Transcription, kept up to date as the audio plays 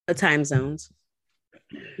The time zones.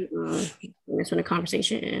 That's when the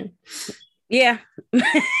conversation ends. Yeah.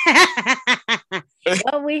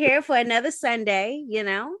 Well, we're here for another Sunday,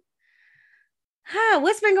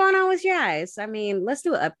 What's been going on with you guys? I mean, let's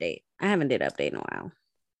do an update. I haven't did an update in a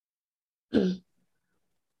while.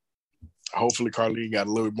 Hopefully, Carlene got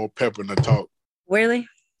a little bit more pepper in the talk. Really?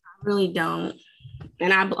 I really don't.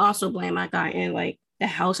 And I also blame I got in like the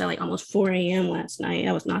house at like almost 4 a.m. last night.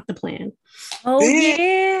 That was not the plan. Oh,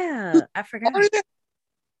 yeah. I forgot.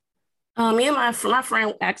 Me and my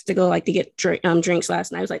friend asked to go like to get drinks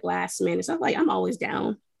last night. It was like last minute. So I'm always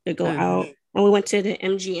down to go out. And we went to the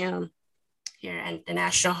MGM here in the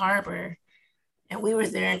National Harbor. And we were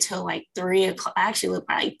there until like 3 o'clock. Actually,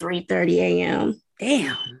 probably 3:30 a.m.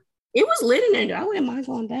 Damn. It was lit in there. I wouldn't mind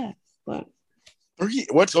going back. But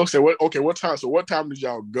what time? So what time did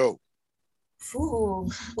y'all go? Ooh,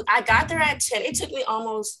 I got there at 10. It took me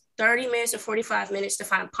almost 30 minutes or 45 minutes to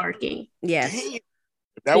find parking. Yes. Damn.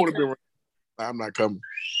 That would have been. I'm not coming.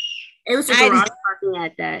 It was a garage parking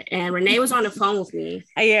at that, and Renee was on the phone with me.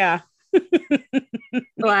 Yeah.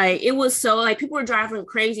 Like it was so like people were driving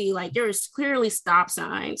crazy. Like there was clearly stop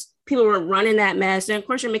signs. People were running that mess, and of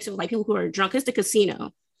course you're mixing with like people who are drunk. It's the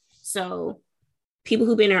casino, so people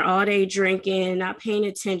who've been there all day drinking, not paying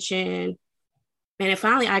attention. And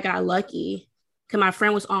finally, I got lucky because my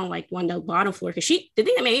friend was on like one of the bottom floor. Because the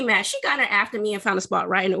thing that made me mad, she got there after me and found a spot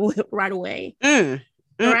right away.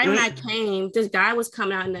 Right when I came, this guy was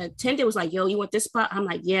coming out and the attendant was like, yo, you want this spot? I'm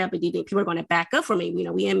like, yeah, but do you think people are going to back up for me?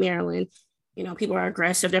 We in Maryland, people are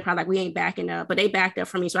aggressive. They're probably like, we ain't backing up, but they backed up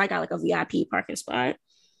for me. So I got like a VIP parking spot.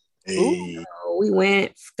 Hey. So we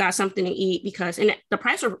went, got something to eat because, and the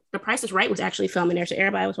Price is Right was actually filming there. So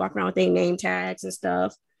everybody was walking around with their name tags and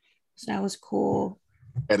stuff. So that was cool.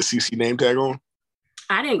 Had a CC name tag on?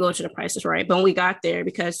 I didn't go to the Price is Right, but when we got there,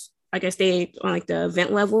 because I guess they on like the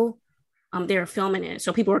event level, they were filming it,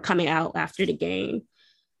 so people were coming out after the game.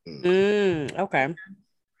 Okay.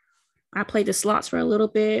 I played the slots for a little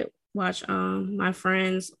bit. Watched my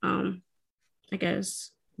friend's I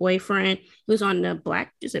guess boyfriend who's on the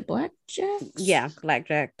blackjack. Yeah,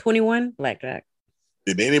 blackjack. 21 blackjack.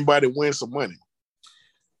 Did anybody win some money?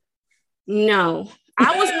 No,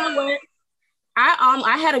 I was gonna win.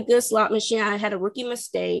 I had a good slot machine. I had a rookie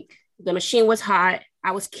mistake. The machine was hot.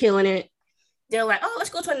 I was killing it. They're like, oh, let's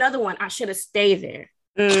go to another one. I should have stayed there.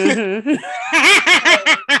 Mm-hmm.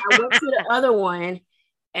 I went to the other one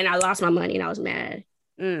and I lost my money and I was mad.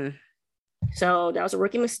 So that was a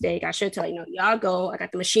rookie mistake. I should tell y'all go. I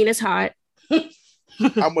got the machine is hot.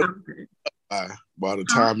 How much by the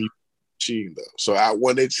time you machine though? So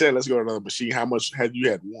when they said let's go to another machine, how much had you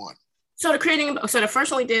had won? So the first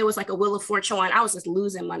one we did was like a Wheel of Fortune one. I was just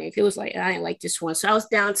losing money. If it was like I didn't like this one, so I was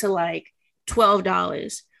down to like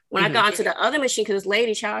 $12. When I got into the other machine, because this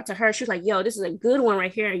lady, shout out to her, she was like, yo, this is a good one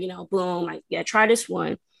right here. Boom. Like, yeah, try this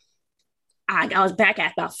one. I was back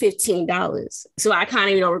at about $15. So I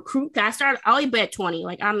kind of, recruit. I only bet 20.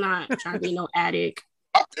 Like, I'm not trying to be no addict.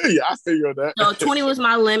 I feel you on that. So 20 was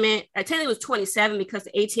my limit. I tell you it was 27 because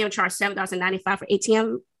the ATM charged $7.95 for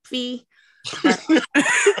ATM fee.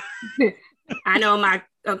 I know my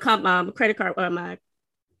credit card or my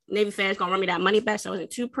Navy Fed's going to run me that money back. So I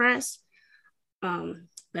wasn't too pressed.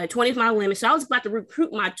 But 20 is my limit. So I was about to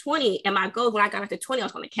recruit my 20, and my goal when I got up to 20, I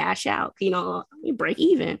was going to cash out. You break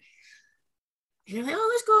even. And they're like, oh,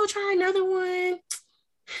 let's go try another one.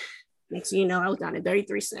 Next thing you know, I was down to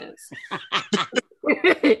 33 cents.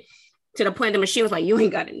 To the point the machine was like, you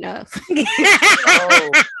ain't got enough.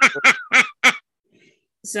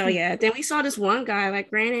 So yeah, then we saw this one guy, like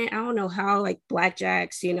granted, I don't know how, like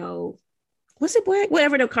blackjacks, what's it,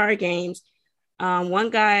 whatever the card games. One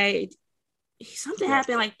guy, something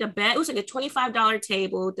happened, like the bet, it was like a $25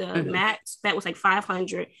 table. The max bet was like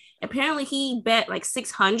 $500. Apparently he bet like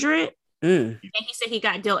 $600. And he said he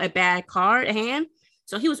got dealt a bad card at hand.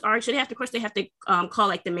 So he was arguing. They have to call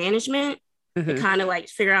like the management to kind of like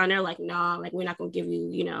figure out, and they're like, nah, like we're not gonna give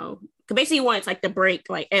you, because basically he wants like the break,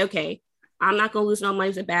 like, okay, I'm not gonna lose no money.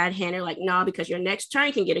 It's a bad hand. They're like, nah, because your next turn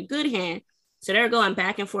you can get a good hand. So they're going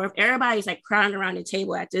back and forth. Everybody's like crowding around the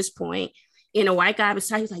table at this point. And a white guy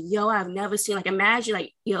beside, he's like, yo, I've never seen, like, imagine,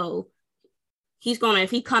 like, yo,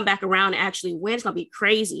 if he come back around and actually win, it's gonna be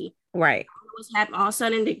crazy. Right. What's happened? All of a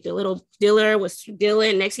sudden, the little dealer was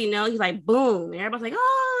dealing. Next thing you know, he's like, boom. And everybody's like,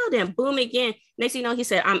 oh, then boom again. Next thing you know, he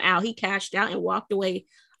said, I'm out. He cashed out and walked away.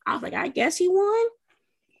 I was like, I guess he won.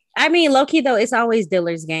 I mean, low key though, it's always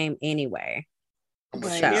dealer's game anyway. I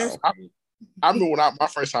remember when my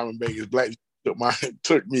first time in Vegas, Black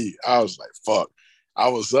took me. I was like, fuck. I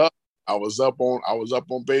was up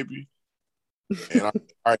on baby. And all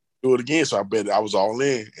right, do it again. So I bet I was all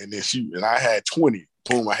in, and then I had 20.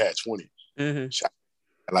 Boom, I had 20.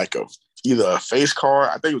 Like either a face card,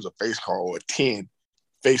 I think it was a face card, or a 10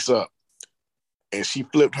 face up. And she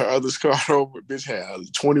flipped her other card over. Bitch had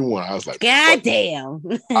 21. I was like, God damn.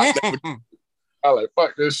 I like,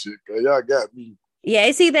 fuck this shit, cause y'all got me. Yeah,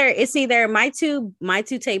 it's either my two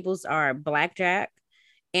tables are blackjack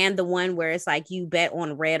and the one where it's like you bet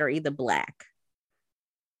on red or either black.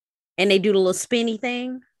 And they do the little spinny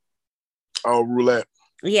thing. Oh, roulette.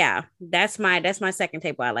 Yeah, that's my second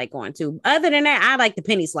table I like going to. Other than that, I like the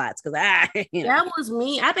penny slots because that was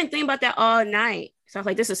me. I've been thinking about that all night. So I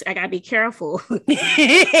was like, I gotta be careful. So like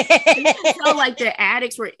the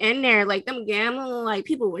addicts were in there, like them gambling, like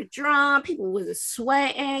people were drunk, people was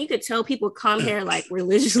sweating. You could tell people come here like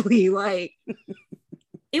religiously, like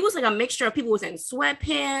it was like a mixture of people was in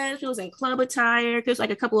sweatpants, people was in club attire. There's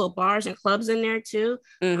like a couple of bars and clubs in there too.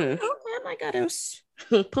 Okay, I might gotta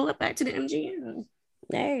pull it back to the MGM.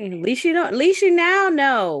 Hey, at least you now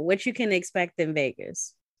know what you can expect in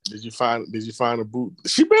Vegas. Did you find a boot?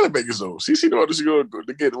 She been in Vegas though. She know what she go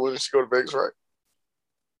to get when she go to Vegas, right?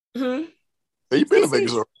 Mm-hmm. So you been to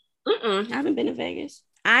Vegas? I haven't been to Vegas.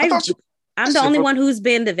 I'm the only one who's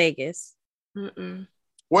been to Vegas.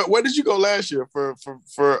 Where did you go last year for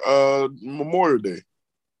Memorial Day?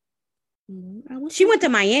 She went to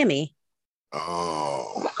Miami.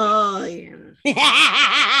 Oh yeah.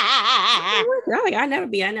 I never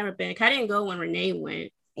been. I didn't go when Renee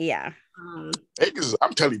went. Yeah. Vegas,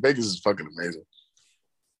 I'm telling you, Vegas is fucking amazing.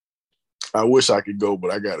 I wish I could go,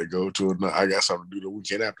 but I gotta go to another. I got something to do the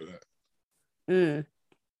weekend after that.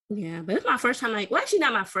 Yeah, but it's my first time. Like, well, actually,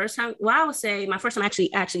 not my first time. Well, I would say my first time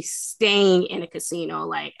actually staying in a casino,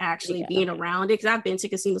 like actually being around it. Because I've been to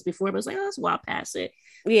casinos before, but it's like, oh, it's a while past it.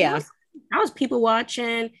 Yeah, I was people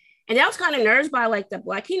watching. And I was kind of nervous by like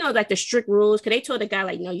like the strict rules. Cause they told the guy,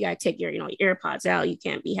 like, no, you gotta take your, AirPods out. You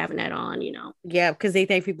can't be having that on, Yeah, because they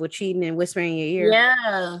think people cheating and whispering in your ear.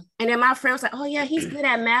 Yeah. And then my friend was like, oh yeah, he's good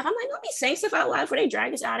at math. I'm like, don't be saying stuff out loud before they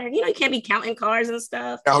drag us out of here. You can't be counting cars and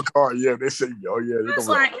stuff. Count cars, yeah. They say, oh yeah. I was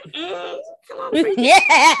like, come on, yeah.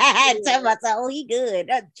 Tell myself, oh, he good.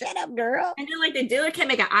 Shut up, girl. And then like the dealer kept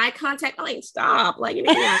making eye contact. I'm like, stop. Like,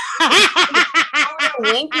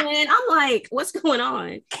 winking. I'm like, what's going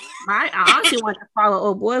on? I honestly want to follow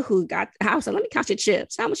old boy who got the house. Let me count your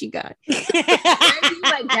chips. How much you got? He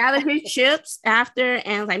like gathered his chips after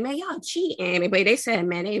and was like, man, y'all cheating. But they said,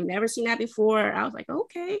 man, they've never seen that before. I was like,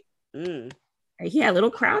 okay. He had a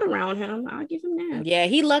little crowd around him. I'll give him that. Yeah,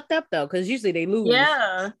 he lucked up though, because usually they lose.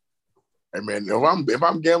 Yeah. Hey man, if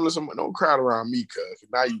I'm gambling, someone don't crowd around me, cuz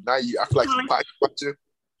now you. I feel like you.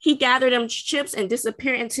 He gathered them chips and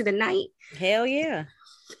disappeared into the night. Hell yeah.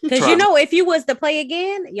 Because if you was to play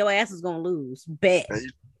again, your ass is gonna lose. Bet.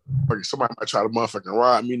 Somebody might try to motherfucking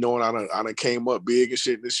rob me, knowing I done came up big and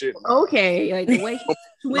shit. This shit. Okay, like the way he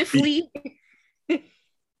swiftly.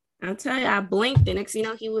 I'll tell you, I blinked. The next,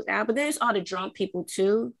 he was out. But then there's all the drunk people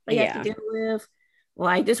too. That you have to deal with.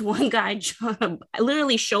 Like this one guy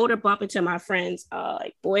literally shoulder bump into my friend's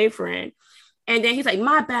boyfriend, and then he's like,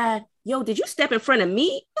 "My bad, yo, did you step in front of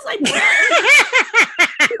me?" It's like, bro,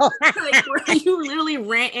 you literally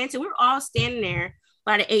ran into. We were all standing there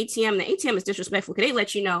by the ATM. The ATM is disrespectful because they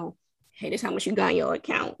let you know, hey, this is how much you got in your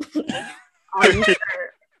account. Are you sure?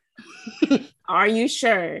 Are you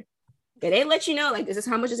sure? And they let you know, like, this is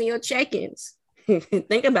how much is in your check-ins.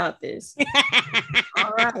 Think about this.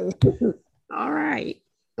 All right.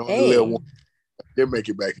 They'll make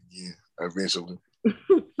it back again eventually.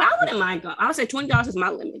 I wouldn't mind going. I would say $20 is my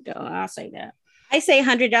limit, though. I'll say that. I say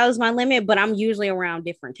 $100 my limit, but I'm usually around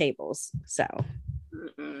different tables. So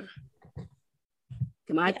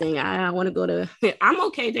my thing, I want to go to. I'm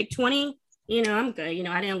okay. Like 20, I'm good.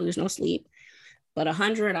 I didn't lose no sleep. But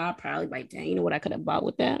 100, I'll probably like, dang, you know what I could have bought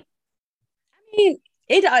with that. I mean,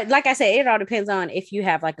 it like I said, it all depends on if you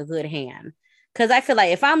have like a good hand. Because I feel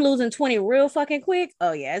like if I'm losing 20 real fucking quick,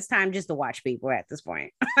 oh yeah, it's time just to watch people at this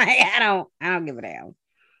point. I don't give a damn.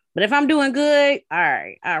 But if I'm doing good, all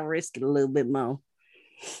right, I'll risk it a little bit more.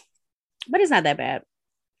 But it's not that bad.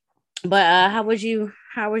 But how was your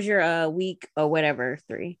week or whatever,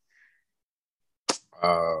 3?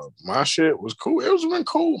 My shit was cool. It was been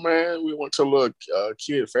cool, man. We went to a little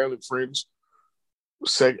kid, family, friends,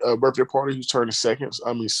 birthday party. He's turning 2. So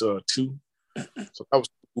that was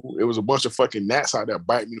cool. It was a bunch of fucking gnats out there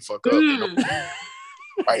biting me the fuck up.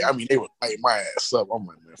 They were biting my ass up. I'm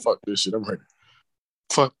like, man, fuck this shit. I'm ready.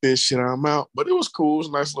 Fuck this shit. I'm out. But it was cool. It was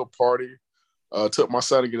a nice little party. Took my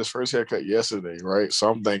son to get his first haircut yesterday, right? So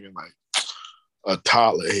I'm thinking like a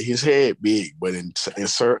toddler. His head big, but in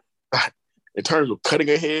terms of cutting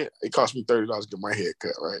a head, it cost me $30 to get my hair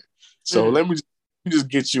cut, right? So let me just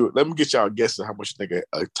get you. Let me get y'all guessing how much you think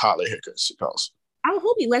a toddler haircut should cost. I would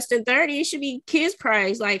hope be less than 30. It should be kids'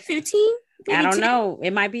 price, like 15. I don't know.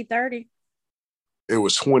 It might be 30. It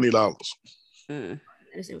was $20.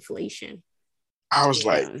 That's inflation. I was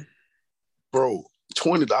like, bro,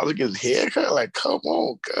 $20 against haircut? Like, come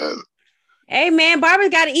on, cuz. Hey man, barbers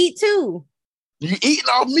gotta eat too. You eating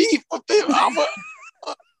off me for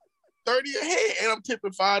 30 a head, and I'm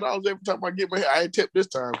tipping $5 every time I get my hair. I ain't tipped this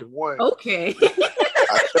time because one. Okay.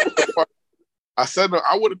 I said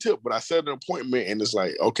I would have tipped, but I set an appointment, and it's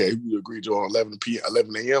like, okay, you agreed to on 11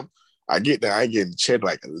 a.m. I get there, I ain't getting checked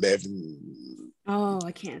like 11. Oh,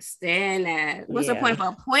 I can't stand that. What's the point of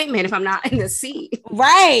an appointment if I'm not in the seat?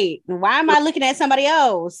 Right. Why am I looking at somebody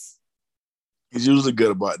else? He's usually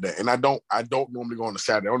good about that. And I don't normally go on the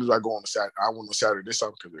Saturday. Only reason I go on the Saturday, I went on Saturday this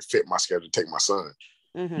time because it fit my schedule to take my son.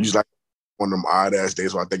 Usually like one of them odd ass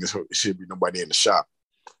days where I think it should be nobody in the shop.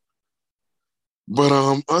 But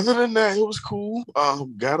other than that, it was cool.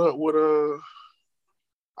 Got up with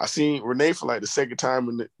I seen Renee for like the second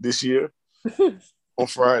time this year on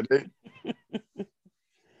Friday.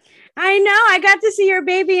 I know. I got to see your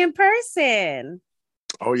baby in person.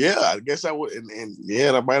 Oh yeah, I guess I would, and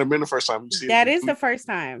yeah, that might have been the first time you see it. That is the first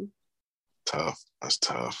time. Tough. That's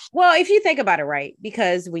tough. Well, if you think about it, right?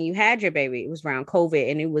 Because when you had your baby, it was around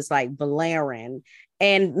COVID, and it was like blaring.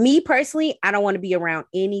 And me personally, I don't want to be around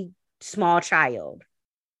any small child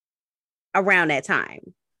around that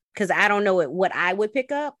time because I don't know what I would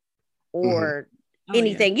pick up or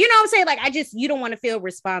anything. You know what I'm saying? Like you don't want to feel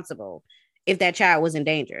responsible if that child was in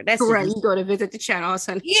danger. That's right. You go to visit the child all of a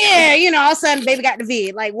sudden. Yeah, all of a sudden baby got the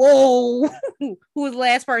vid. Like, whoa, who was the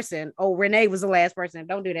last person? Oh, Renee was the last person.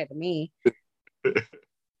 Don't do that to me.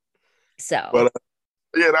 So, but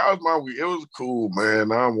yeah, that was my week. It was cool, man.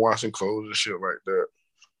 Now I'm washing clothes and shit like that.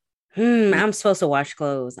 I'm supposed to wash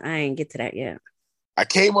clothes. I ain't get to that yet. I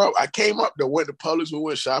came up. They went to Publix. We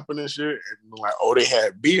went shopping and shit, and like, they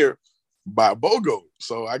had beer by BOGO.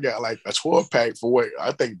 So I got like a 12-pack for what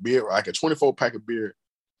I think beer, like a 24-pack of beer,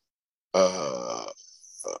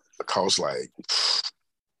 costs like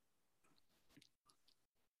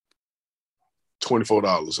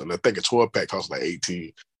 $24, and I think a 12-pack costs like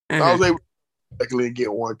 $18. So I was able to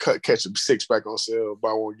get one, catch a 6-pack on sale,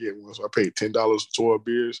 buy one get one. So I paid $10 for 12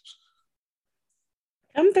 beers.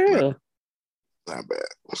 Come through. Not bad.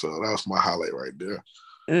 So that was my highlight right there.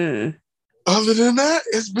 Other than that,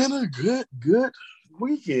 it's been a good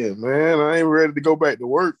weekend, man. I ain't ready to go back to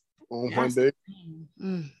work on Monday.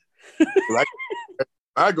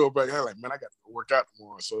 I go back, I'm like, man, I got to go work out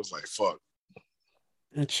tomorrow. So it's like, fuck.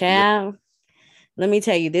 Child, let me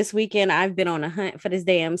tell you, this weekend I've been on a hunt for this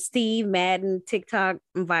damn Steve Madden TikTok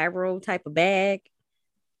viral type of bag.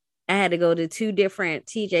 I had to go to 2 different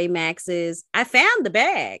TJ Maxx's. I found the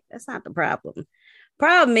bag. That's not the problem.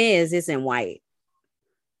 Problem is, it's in white.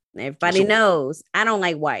 Everybody knows I don't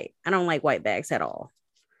like white. I don't like white bags at all.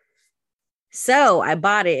 So I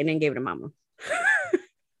bought it and then gave it to mama.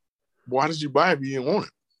 Why did you buy it if you didn't want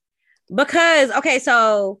it? Because, okay,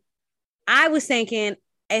 so I was thinking,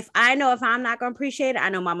 if I'm not going to appreciate it, I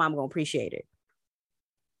know my mom going to appreciate it.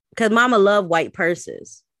 Because mama love white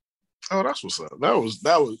purses. Oh, that's what's up. That was,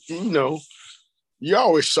 you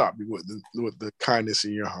always shop me with the kindness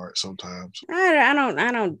in your heart sometimes. I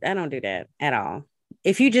don't do that at all.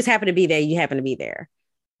 If you just happen to be there, you happen to be there.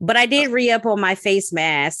 But I did re-up on my face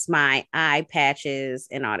masks, my eye patches,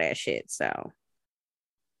 and all that shit. So,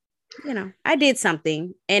 I did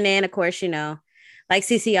something. And then, of course, like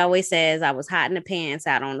Cece always says, I was hot in the pants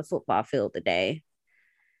out on the football field today.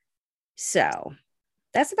 So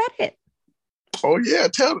that's about it. Oh yeah,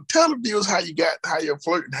 tell the viewers how your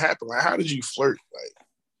flirting happened. Like, how did you flirt?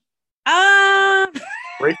 Like,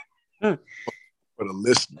 for the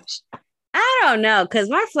listeners. I don't know, because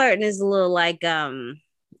my flirting is a little like not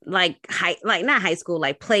high school,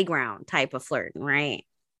 like playground type of flirting, right?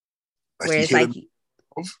 Where it's like,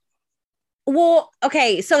 well,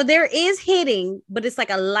 okay, so there is hitting, but it's like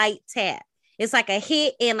a light tap. It's like a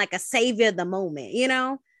hit and like a savor the moment,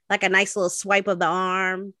 like a nice little swipe of the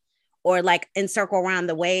arm, or like encircle around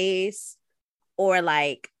the waist, or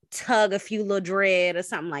like tug a few little dread or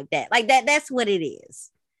something like that. Like that. That's what it is.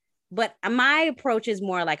 But my approach is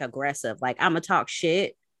more like aggressive. Like, I'm going to talk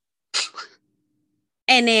shit.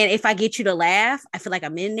 And then if I get you to laugh, I feel like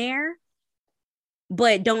I'm in there.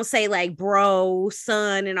 But don't say like bro,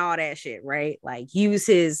 son, and all that shit, right? Like, use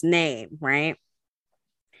his name, right?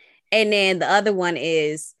 And then the other one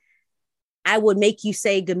is, I would make you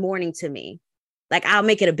say good morning to me. Like, I'll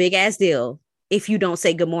make it a big ass deal if you don't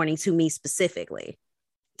say good morning to me specifically.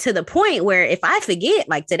 To the point where if I forget,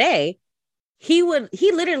 like today, he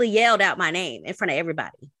literally yelled out my name in front of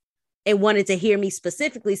everybody and wanted to hear me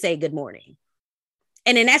specifically say good morning.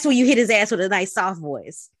 And then that's when you hit his ass with a nice soft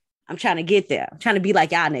voice. I'm trying to get there. I'm trying to be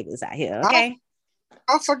like y'all niggas out here. Okay.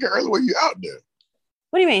 How fucking early were you out there?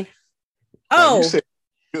 What do you mean? Like you said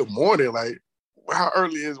good morning. Like how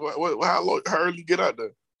early is how early you get out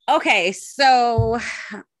there? Okay, so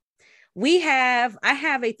I have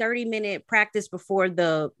a 30-minute practice before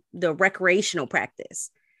the recreational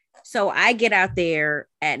practice. So I get out there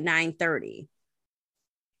at 9:30.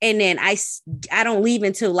 And then I don't leave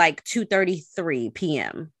until like 2:33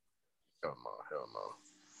 p.m. Hell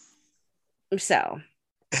no. So,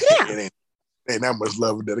 yeah. ain't that much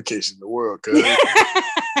love and dedication in the world, cuz.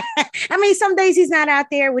 I mean, some days he's not out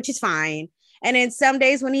there, which is fine. And then some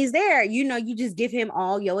days when he's there, you just give him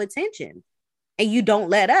all your attention and you don't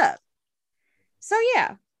let up. So,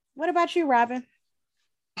 yeah. What about you, Robin?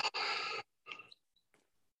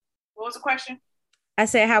 What was the question? I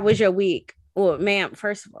said, how was your week? Well, ma'am,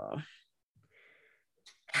 first of all,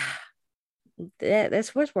 that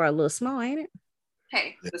sports bar a little small, ain't it?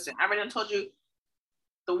 Hey, listen, I already told you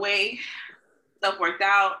the way stuff worked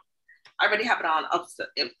out. I already have it on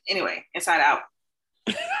anyway, inside out.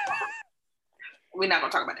 We're not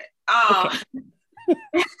gonna talk about that.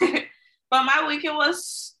 Okay. But my weekend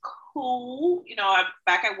was cool. I'm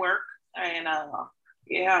back at work and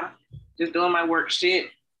yeah, just doing my work shit.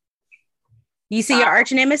 You see your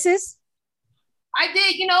arch nemesis? I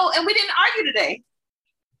did, and we didn't argue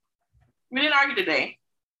today.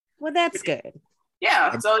 Well, that's good.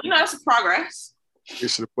 Yeah, so that's a progress. You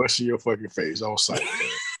should have busted your fucking face on site.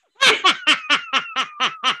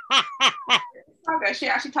 Okay, she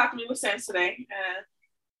actually talked to me with sense today, and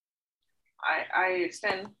I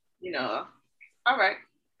extend, all right,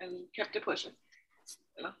 and kept it pushing.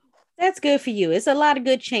 That's good for you. It's a lot of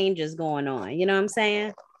good changes going on. You know what I'm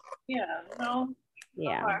saying? Yeah,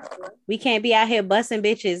 Yeah, we can't be out here busting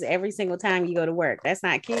bitches every single time you go to work. That's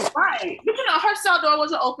not cute, right? But her cell door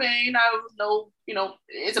wasn't open.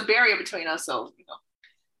 It's a barrier between us. So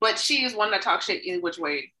but she is one that talks shit in which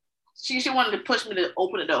way. She wanted to push me to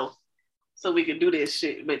open the door so we could do this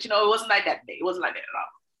shit. But it wasn't like that today. It wasn't like that at all.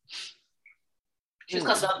 She was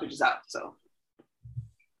cussing other bitches out. So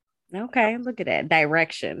okay, look at that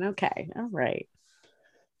direction. Okay, all right.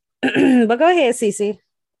 But go ahead, Cece.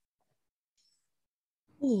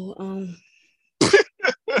 Ooh,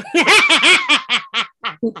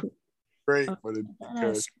 Great for the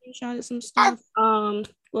screenshot some stuff.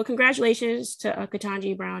 Well, congratulations to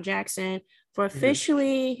Ketanji Brown Jackson for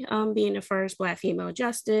officially being the first Black female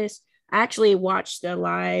justice. I actually watched the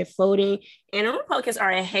live voting, and the Republicans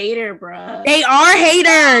are a hater, bro. They are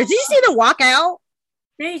haters. Did you see the walkout?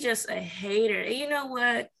 They just a hater. And you know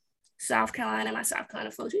what? South Carolina, my South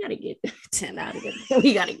Carolina folks, we gotta get 10 out of it.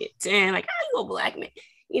 We gotta get 10. Like, how you a Black man?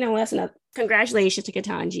 That's enough. Congratulations to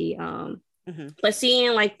Ketanji. But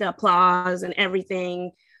seeing like the applause and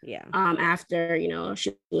everything, after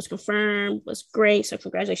she was confirmed was great. So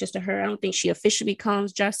congratulations to her. I don't think she officially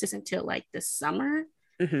becomes justice until like the summer.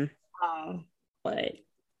 But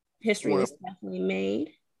history was definitely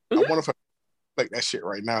made. I wonder if I like that shit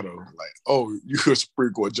right now though. Like, oh, you're a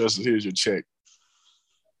Supreme Court justice. Here's your check.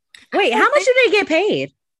 Wait, how much do they get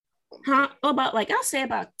paid? Huh? About I'll say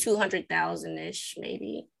about 200,000-ish,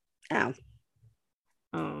 maybe. Oh.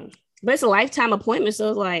 But it's a lifetime appointment, so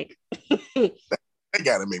it's like they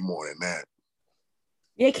gotta make more than that.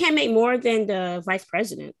 They can't make more than the vice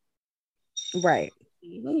president. Right.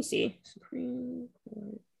 Let me see. Supreme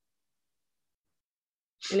Court.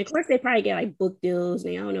 And of course they probably get like book deals,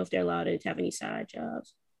 and I don't know if they're allowed to have any side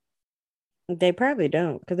jobs. They probably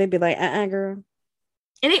don't, because they'd be like, girl.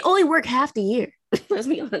 And they only work half the year. Let's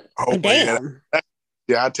be honest. Oh, damn.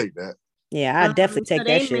 Yeah, I'd take that. Yeah, I'd definitely take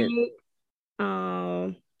that shit.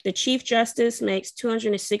 The Chief Justice makes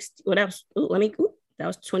 260. Well, that was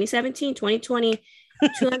 2017, 2020,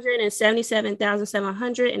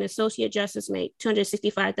 277,700, and Associate Justice made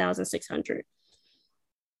 265,600.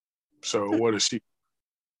 So what is she?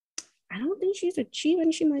 I don't think she's a chief. I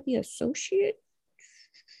think she might be associate.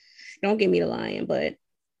 Don't get me to lying, but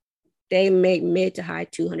they make mid to high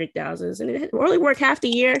 200,000s, and it only work half the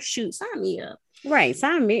year. Shoot, sign me up. Right,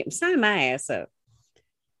 sign my ass up.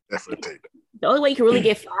 Definitely take that. The only way you can really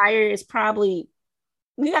get fired is probably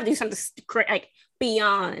you have to do something like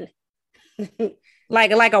beyond,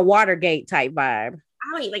 like a Watergate type vibe.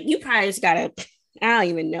 You probably just gotta. I don't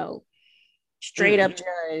even know. Straight up,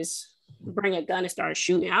 just bring a gun and start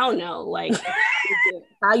shooting. I don't know,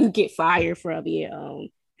 how you get fired from your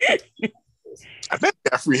I think they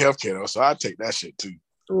got free healthcare though, so I'd take that shit too.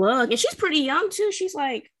 Look, and she's pretty young too. She's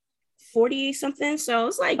like 40 something. So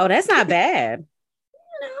it's like, oh, that's not bad.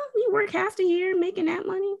 We work half the year making that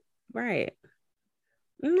money. Right.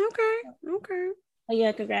 Okay. But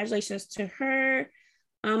yeah, congratulations to her.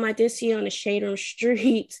 I did see on the Shade Room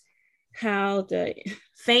Street how the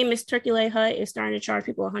famous Turkey Leg Hut is starting to charge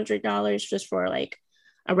people $100 just for like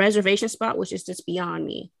a reservation spot, which is just beyond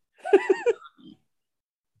me.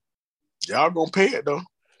 Y'all gonna pay it though.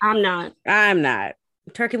 I'm not.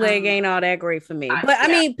 Turkey leg ain't all that great for me. But I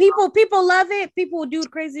mean, people love it. People do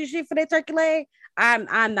crazy shit for their turkey leg.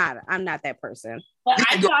 I'm not that person. But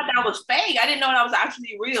I thought that was fake. I didn't know that was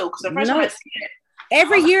actually real because the first time I see it.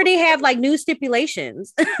 Every year they have like new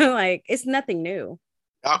stipulations. Like it's nothing new.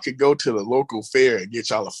 Y'all could go to the local fair and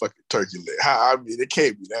get y'all a fucking turkey leg. I mean, it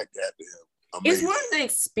can't be that goddamn amazing. It's more the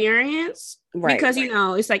experience, right? Because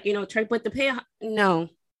it's like turkey, but the pay. No.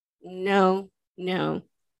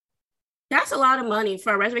 That's a lot of money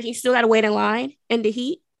for a reservation. You still got to wait in line in the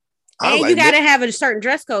heat, and you got to have a certain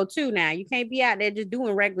dress code too. Now you can't be out there just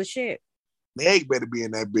doing regular shit. Meg better be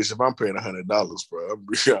in that bitch if I'm paying $100, bro. I'll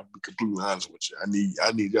be completely honest with you.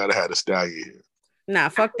 I need y'all to have the stallion here. Nah,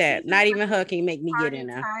 fuck that. Not even her can make me get in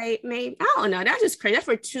there. Maybe I don't know. That's just crazy. That's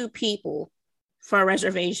for 2 people for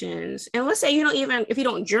reservations. And let's say if you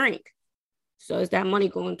don't drink, so is that money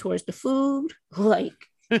going towards the food? Like,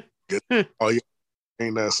 oh yeah,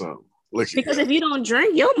 ain't that something? Because if you don't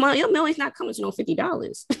drink, your million's not coming to no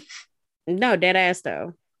 $50. No, dead ass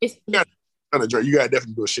though. You gotta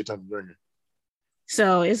definitely do a shit ton of drinking.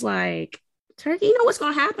 So it's like turkey. You know what's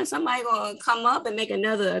gonna happen? Somebody gonna come up and make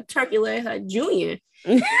another Turkey Leg Hut Junior.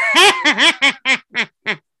 I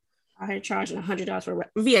had charging $100 for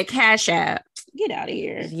via Cash App. Get out of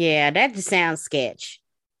here. Yeah, that just sounds sketch.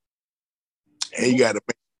 And you gotta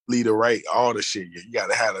lead the right, all the shit. You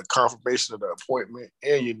gotta have a confirmation of the appointment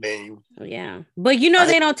and your name. Yeah, but they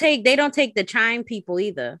don't take the chime people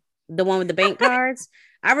either. The one with the bank cards.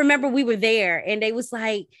 I remember we were there and they was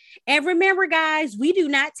like, and remember guys, we do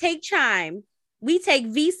not take chime. We take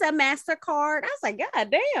Visa, MasterCard. I was like,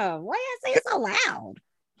 God damn, why you say it so loud?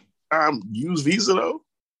 Use Visa though?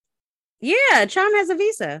 Yeah, chime has a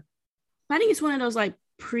Visa. I think it's one of those like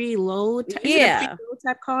preload. Yeah. Preload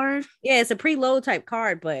type card. Yeah, it's a preload type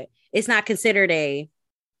card, but it's not considered I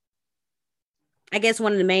guess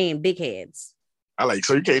one of the main big heads.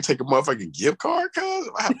 So you can't take a motherfucking gift card, cuz?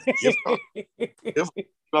 I have a gift card. Gift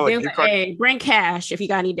card. Hey, bring cash if you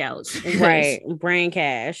got any doubts. Right, bring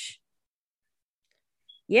cash.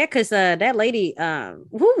 Yeah, because that lady,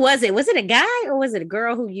 who was it? Was it a guy or was it a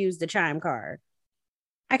girl who used the chime card?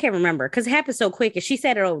 I can't remember because it happened so quick and she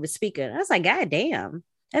said it over the speaker. I was like, God damn,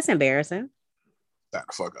 that's embarrassing. Not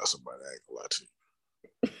to fuck out somebody, I ain't gonna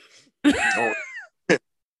lie to you.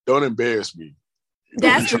 Don't embarrass me.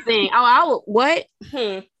 That's the thing. What?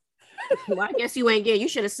 Well, I guess you ain't getting. You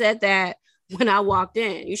should have said that when I walked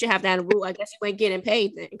in. You should have that rule. I guess you ain't getting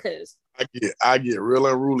paid then, because I get real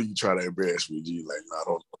unruly. You try to embarrass me, G. Like, no, I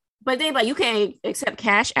don't. But they you can't accept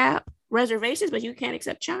Cash App reservations, but you can't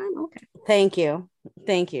accept chime. Okay. Thank you.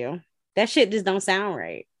 That shit just don't sound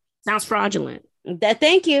right. Sounds fraudulent.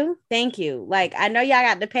 Thank you. Like, I know y'all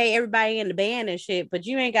got to pay everybody in the band and shit, but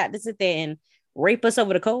you ain't got to sit there and rape us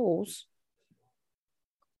over the coals.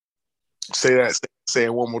 Say it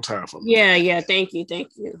one more time for me. Yeah. Thank you.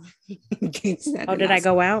 Oh, did I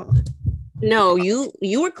go out? No, you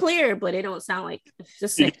were clear, but it don't sound like.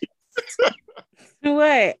 Just say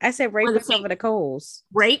what I said. Rape us over the coals.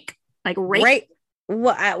 Rake.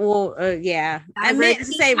 Well, yeah. I meant to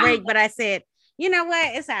say rake, but I said, you know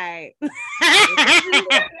what? It's all right.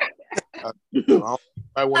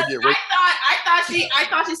 I want to get raped. I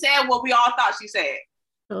thought she said what we all thought she said.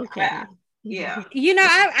 Okay. Yeah. You know,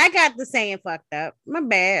 I got the saying fucked up. My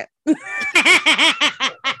bad.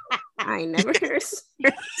 I ain't never heard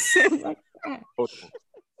like that.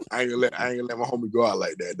 I ain't gonna let my homie go out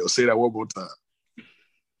like that though. Say that one more time.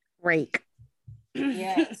 Rake.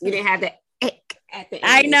 Yes. You didn't have the ick at the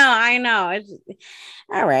end. I know. It's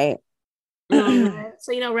all right.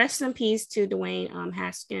 So rest in peace to Dwayne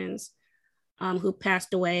Haskins, who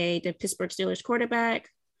passed away, the Pittsburgh Steelers quarterback.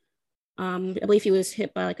 I believe he was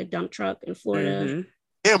hit by like a dump truck in Florida. Mm-hmm.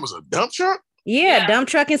 Yeah, it was a dump truck? Yeah, dump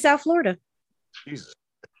truck in South Florida. Jesus.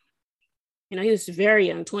 He was very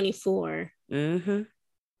young, 24. Mm-hmm.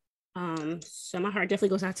 So my heart definitely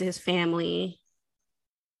goes out to his family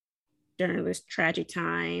during this tragic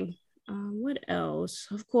time. What else?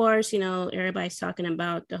 Of course, everybody's talking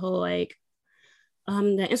about the whole the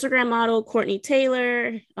Instagram model Courtney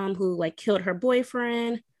Taylor, who killed her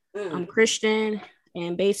boyfriend, Christian,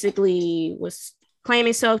 and basically was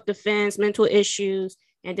claiming self-defense, mental issues,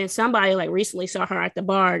 and then somebody recently saw her at the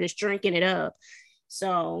bar just drinking it up.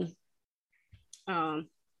 So Um,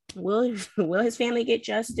 will his family get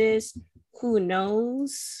justice? Who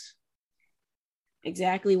knows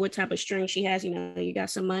exactly what type of string she has? You know, you got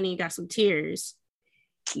some money, you got some tears.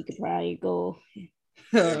 You could probably go,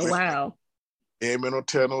 wow. Ain't been no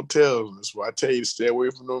tell no tales. That's why I tell you to stay away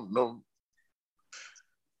from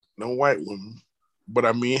no white women. But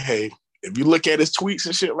I mean, hey, if you look at his tweets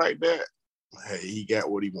and shit like that, hey, he got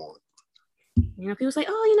what he wanted. You know, people say,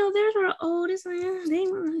 oh, you know, theirs were old. It's like, they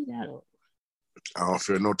weren't really that old. I don't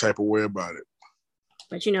feel no type of way about it.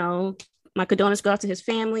 But, you know, my condolences go out to his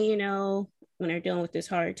family, you know, when they're dealing with this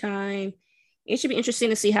hard time. It should be interesting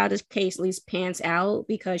to see how this case at least pans out,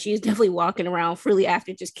 because she's definitely walking around freely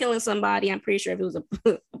after just killing somebody. I'm pretty sure if it was a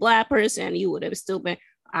black person, you would have still been,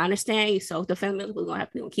 I understand you self-defense, we're going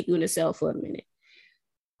to keep you in the cell for a minute.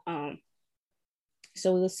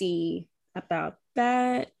 So we'll see about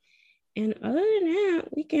that. And other than that,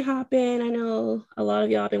 we can hop in. I know a lot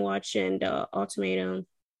of y'all been watching the Ultimatum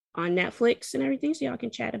on Netflix and everything, so y'all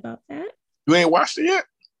can chat about that. You ain't watched it yet?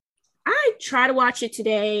 I try to watch it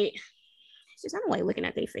today. It's just, I don't like looking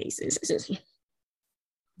at their faces. It's just,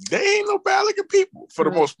 they ain't no bad looking people for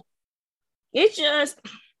the most part. It's just,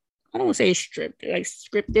 I don't want to say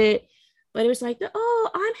scripted, but it was like, oh,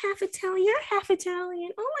 I'm half Italian, you're half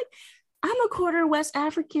Italian. Oh, like, I'm a quarter West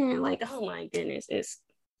African. Like, oh my goodness, it's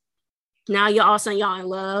now you're all of a sudden y'all in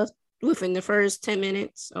love within the first 10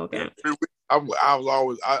 minutes. Okay. I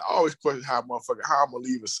always question how I'm gonna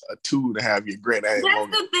leave a 2.5-year grant. That's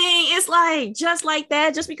the thing. It's like just like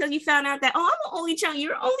that. Just because you found out that, oh, I'm an only child,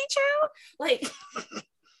 you're an only child. Like,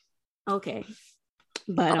 okay,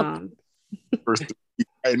 but first,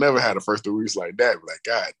 I ain't never had a first 3 weeks like that. Like,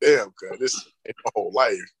 God damn, cuz this ain't my whole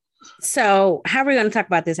life. So, how are we going to talk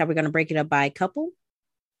about this? Are we going to break it up by couple?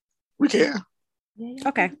 We can.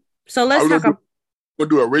 Okay, so let's talk about. We'll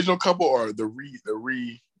do original couple or the re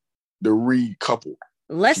couple.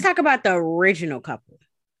 Let's talk about the original couple.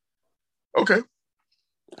 Okay,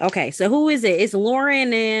 so who is it? It's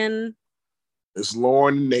Lauren and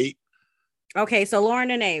Nate. Okay, so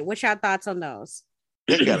Lauren and Nate. What's your thoughts on those?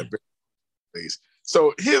 They got a big face.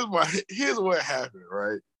 So here's what happened,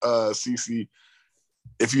 right? CC,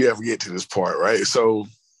 if you ever get to this part, right? So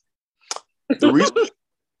the reason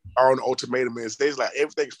our ultimatum is they's like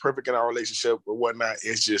everything's perfect in our relationship or whatnot.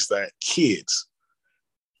 It's just that kids.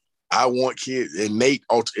 I want kids, and Nate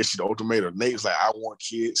it's the ultimatum. Nate's like, I want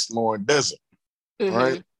kids. Lauren doesn't. Mm-hmm.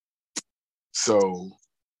 Right. So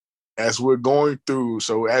as we're going through,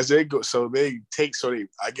 as they go,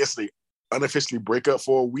 I guess they unofficially break up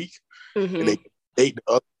for a week, mm-hmm. and they date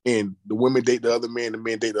the other men. The women date the other men, the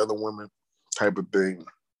men date the other women, type of thing.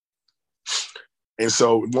 And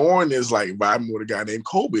so Lauren is like vibing with a guy named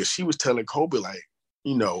Kobe. She was telling Kobe, like,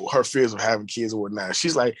 you know, her fears of having kids or whatnot.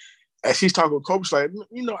 She's like, as she's talking with Kobe, she's like,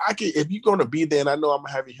 you know, I can, if you're gonna be there and I know I'm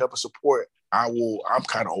gonna have you help and support, I'm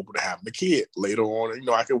kind of open to having a kid later on. You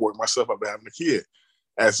know, I can work myself up to having a kid.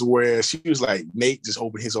 As where she was like, Nate just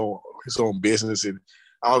opened his own business and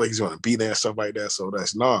I don't think he's gonna be there and stuff like that. So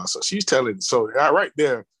that's nah. So she's telling, so right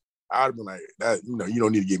there, I'd have been like, that, you know, you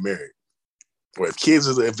don't need to get married. But if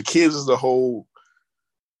the kids is the whole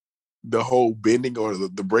bending or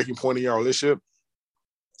the breaking point in your relationship,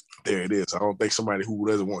 there it is. I don't think somebody who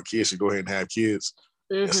doesn't want kids should go ahead and have kids.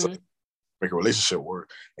 Mm-hmm. And make a relationship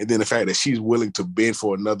work. And then the fact that she's willing to bend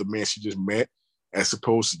for another man she just met, as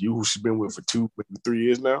opposed to you who she's been with for 2, maybe 3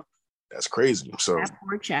 years now, that's crazy. So that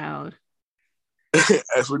poor child.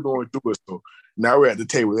 As we're going through it, so now we're at the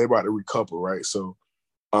table. They're about to recouple, right? So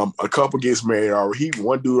a couple gets married already.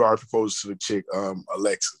 One dude already proposed to the chick,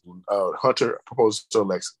 Alexa. Hunter proposed to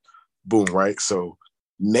Alexa. Boom, right? So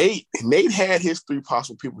Nate had his 3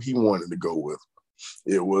 possible people he wanted to go with.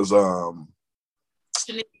 It was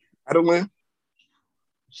Adeline,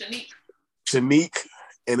 Shanique,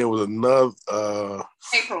 and it was another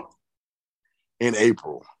April. In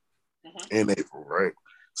April. Mm-hmm. In April, right?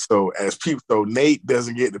 So so Nate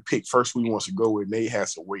doesn't get to pick first who he wants to go with. Nate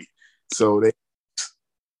has to wait. So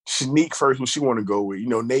Shanique first who she want to go with. You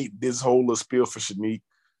know, Nate did this whole little spiel for Shanique.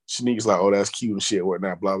 Shanique's like, oh, that's cute and shit,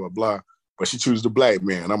 whatnot, blah, blah, blah. But she chooses the black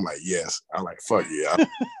man. I'm like, yes. I'm like, fuck yeah.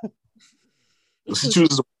 So she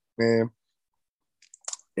chooses the black man.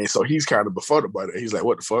 And so he's kind of befuddled by it. He's like,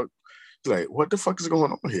 what the fuck? He's like, what the fuck is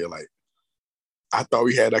going on here? Like, I thought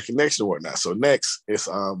we had that connection or whatnot. So next, it's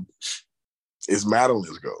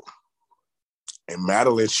Madeline's go. And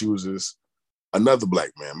Madeline chooses another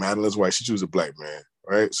black man. Madeline's white. She chooses a black man,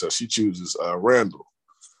 right? So she chooses Randall.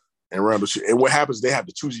 And Randall, and what happens, they have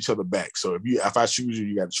to choose each other back. So if I choose you,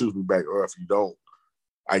 you got to choose me back. Or if you don't,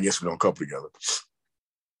 I guess we don't couple together.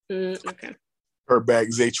 Okay. Her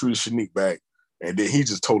back, Zay chooses Shanique back. And then he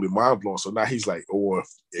just totally mind blown. So now he's like, or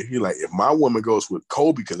if my woman goes with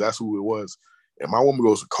Kobe, because that's who it was, and my woman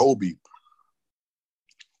goes with Kobe,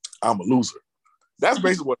 I'm a loser. That's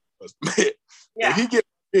basically what it was. Yeah. If he gets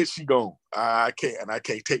it, she gone. I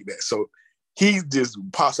can't take that. So he just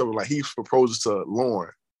pops up like he proposes to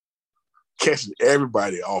Lauren, catching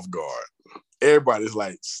everybody off guard. Everybody's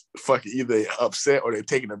like fucking either upset or they're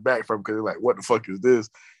taking it back from because they're like, what the fuck is this?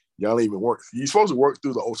 Y'all ain't even work. You're supposed to work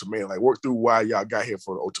through the ultimatum, like work through why y'all got here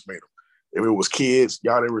for the ultimatum. If it was kids,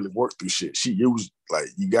 y'all didn't really work through shit. It was like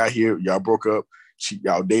you got here, y'all broke up,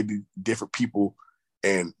 y'all dated different people,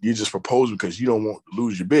 and you just proposing because you don't want to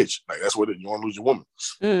lose your bitch. Like that's what you want to lose your woman.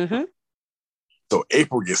 Mm-hmm. So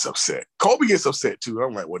April gets upset. Kobe gets upset too.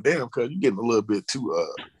 I'm like, well, damn, cuz you're getting a little bit too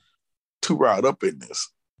riled up in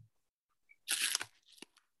this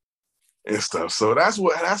and stuff. So that's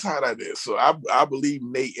how that is. So I believe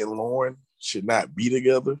Nate and Lauren should not be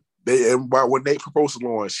together. When Nate proposed to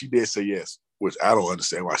Lauren, she did say yes, which I don't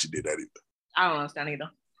understand why she did that either. I don't understand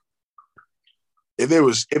either. If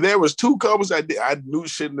there was two couples I knew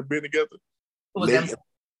shouldn't have been together,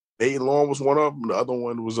 Nate and Lauren was one of them. The other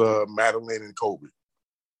one was Madeline and Kobe.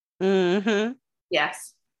 Mm-hmm.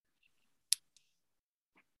 Yes.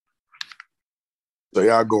 So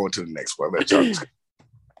y'all go into the next one. Let y'all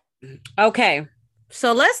Okay,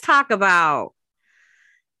 so let's talk about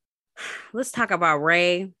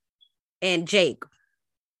Ray and Jake.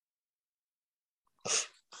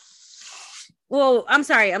 Well, I'm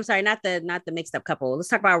sorry, not the mixed up couple. Let's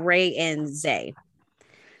talk about Ray and Zay.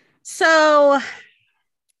 So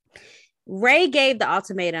Ray gave the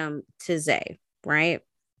ultimatum to Zay, right?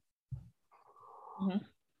 Mm-hmm.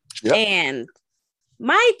 Yep. And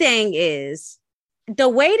my thing is, the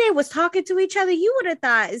way they was talking to each other, you would have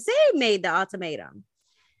thought Zay made the ultimatum,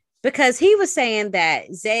 because he was saying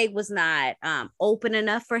that Zay was not open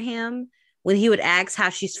enough for him. When he would ask how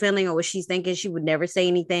she's feeling or what she's thinking, she would never say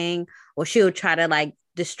anything, or she would try to like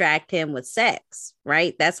distract him with sex,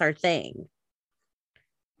 right? That's her thing.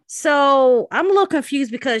 So I'm a little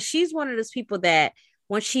confused because she's one of those people that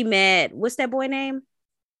when she met, what's that boy name?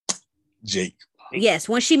 Jake. Yes,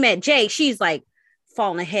 when she met Jake, she's like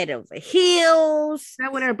falling head over heels.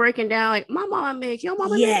 That when they're breaking down, like my mama make your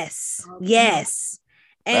mama. Yes, yes.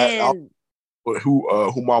 And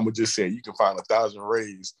who mama just said you can find 1,000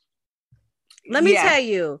 rays. Let me tell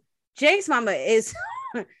you, Jake's mama is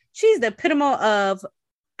she's the epitome of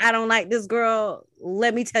I don't like this girl.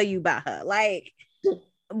 Let me tell you about her. Like,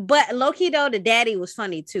 but low-key though, the daddy was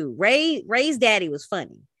funny too. Ray's daddy was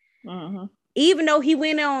funny. Mm-hmm. Even though he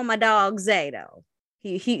went on my dog Zay though.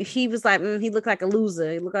 He was like, he looked like a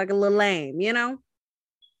loser. He looked like a little lame, you know?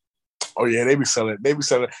 Oh yeah, they be selling. You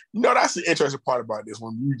know, that's the interesting part about this.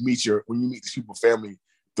 When you meet these people's family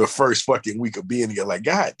the first fucking week of being together, like,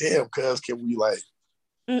 God damn, cuz can we like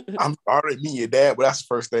I'm already meeting your dad, but that's the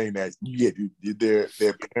first thing that you get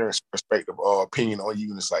their parents' perspective or opinion on you,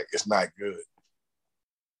 and it's like it's not good.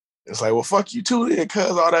 It's like, well, fuck you too, then, cuz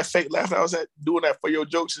all that fake laughing I was at doing that for your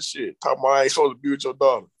jokes and shit. Talking about I ain't supposed to be with your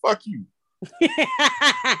daughter. Fuck you.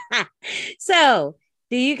 So,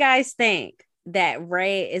 do you guys think that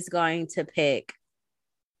Ray is going to pick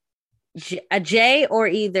a Jay or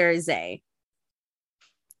either Zay?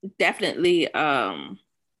 Definitely,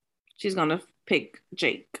 she's gonna pick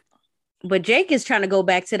Jake. But Jake is trying to go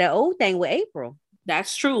back to that old thing with April.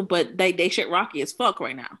 That's true, but they shit rocky as fuck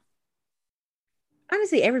right now.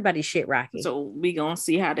 Honestly, everybody's shit rocky. So we gonna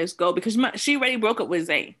see how this go, because she already broke up with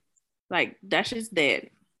Zay. Like that shit's dead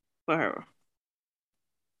for her.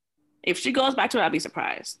 If she goes back to it, I'll be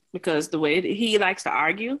surprised, because the way that he likes to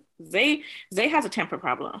argue, Zay has a temper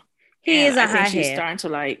problem. He is a high she's head. starting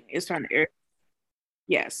to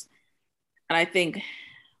yes. And I think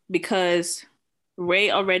because Ray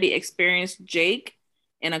already experienced Jake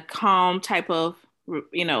in a calm type of,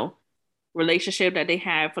 relationship that they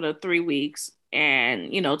had for the 3 weeks,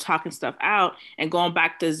 and, talking stuff out, and going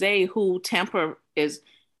back to Zay, who temper is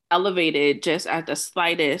elevated just at the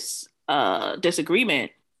slightest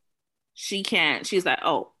disagreement. She's like,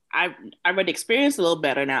 oh, I already experienced a little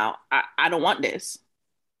better now. I don't want this.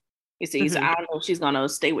 You see, so I don't know if she's gonna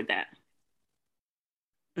stay with that.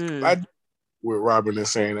 I with Robin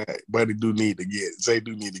is saying that Buddy Zay do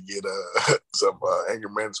need to get some anger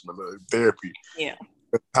management therapy. Yeah.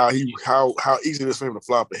 How easy it is for him to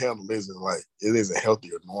flop the handle isn't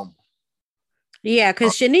healthy or normal. Yeah,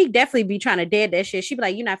 because Shanique definitely be trying to dead that shit. She be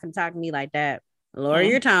like, you're not gonna talk to me like that. Lower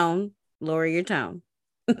your tone.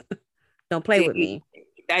 Don't play with me.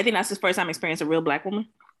 I think that's his first time experiencing a real black woman.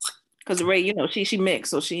 Because Ray, she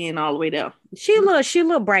mixed, so she ain't all the way there. She a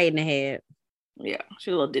little bright in the head. Yeah,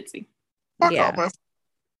 she a little ditzy. Fuck off, man.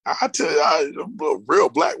 I tell you, a real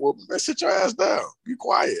black woman, man, sit your ass down. Be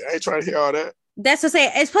quiet. I ain't trying to hear all that. That's what I'm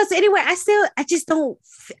saying. It's plus anyway. I just don't.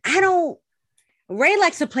 I don't. Ray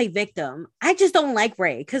likes to play victim. I just don't like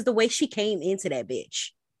Ray because the way she came into that bitch,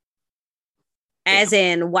 as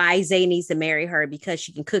in why Zay needs to marry her because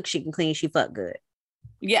she can cook, she can clean, she fuck good.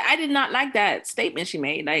 Yeah, I did not like that statement she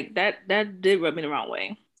made. Like that did rub me the wrong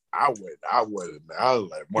way. I wouldn't. I was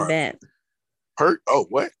like, I bet. Hurt? Oh,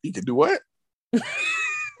 what? You can do what?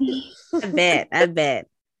 I bet.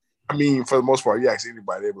 I mean, for the most part, you ask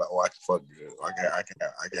anybody, they'd be like, "Oh, I can fuck you. I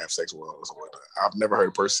can have sex with her or something like that." I've never heard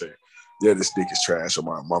a person say, "Yeah, this dick is trash," or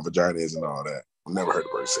my vagina is and all that. I've never heard a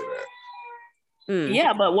person say that.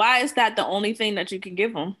 Yeah, but why is that the only thing that you can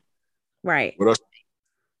give them? Right. What else?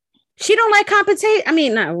 She don't like competition. I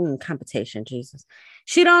mean, not competition, Jesus.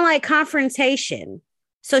 She don't like confrontation.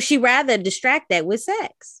 So she rather distract that with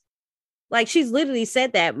sex. Like she's literally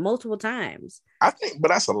said that multiple times. I think, but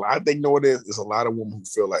that's a lot. I think, you know what it is? There's a lot of women who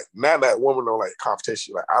feel like, now that women don't like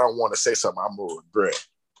confrontation, like, I don't want to say something I'm going to regret.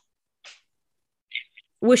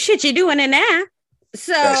 Well, shit, you're doing it now.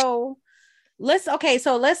 So let's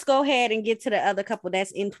go ahead and get to the other couple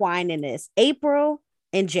that's entwined in this. April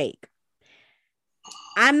and Jake.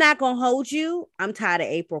 I'm not going to hold you. I'm tired of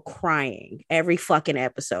April crying every fucking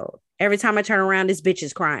episode. Every time I turn around, this bitch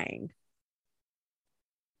is crying.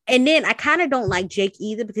 And then I kind of don't like Jake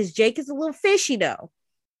either because Jake is a little fishy though.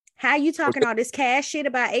 How you talking all this cash shit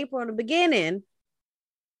about April in the beginning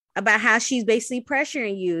about how she's basically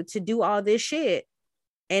pressuring you to do all this shit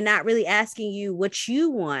and not really asking you what you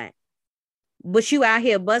want, but you out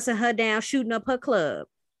here busting her down, shooting up her club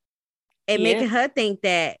and making her think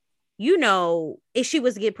that, you know, if she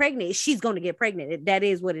was to get pregnant, she's going to get pregnant. That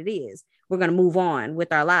is what it is. We're going to move on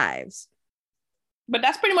with our lives. But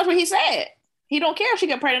that's pretty much what he said. He don't care if she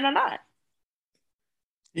get pregnant or not.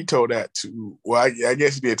 He told that to, well, I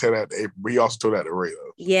guess he did tell that to April, but he also told that to Ray,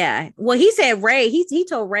 though. Yeah. Well, he said Ray, he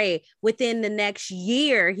told Ray within the next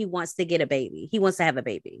year, he wants to get a baby. He wants to have a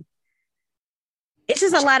baby. It's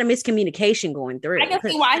just a lot of miscommunication going through. I can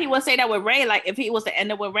see why he would say that with Ray. Like, if he was to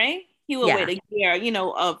end up with Ray, he would wait a year, you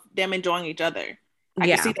know, of them enjoying each other. I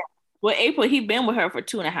can see that. With April, he'd been with her for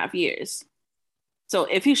 2.5 years. So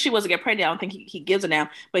if she was to get pregnant, I don't think he gives a damn.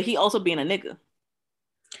 But he also being a nigga.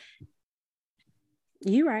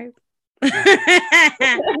 You right.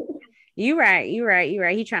 You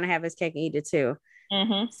right. He trying to have his cake and eat it too.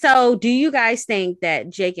 Mm-hmm. So do you guys think that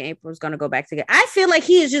Jake and April is going to go back together? I feel like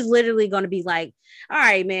he is just literally going to be like, all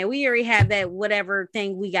right, man, we already have that whatever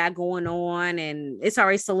thing we got going on and it's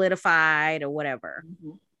already solidified or whatever.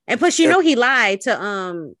 Mm-hmm. And plus, you know, he lied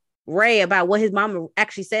to Ray about what his mama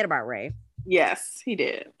actually said about Ray. Yes, he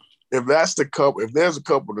did. If that's the couple, if there's a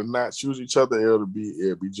couple to not choose each other, it'll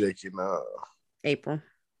be Jake and April.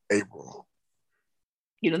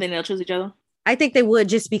 You don't think they'll choose each other? I think they would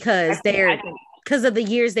just because because of the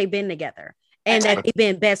years they've been together and that they've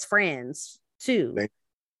been best friends too.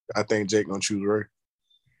 I think Jake gonna choose Ray.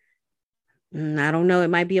 I don't know. It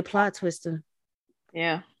might be a plot twister.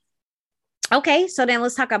 Yeah. Okay, so then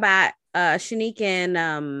let's talk about Shanique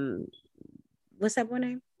and what's that boy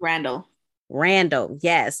name? Randall.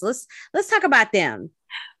 Yes. Let's talk about them.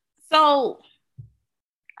 So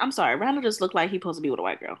I'm sorry, Randall just looked like he's supposed to be with a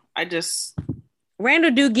white girl.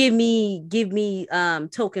 Randall do give me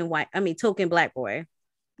token black boy.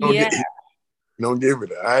 Don't give me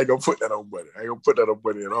that. I ain't gonna put that on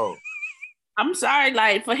Buddy at all. I'm sorry,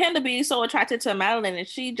 like for him to be so attracted to Madeline and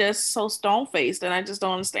she just so stone faced, and I just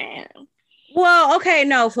don't understand. Well, okay,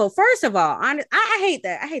 no. So first of all, I hate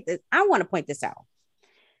that. I hate this. I want to point this out.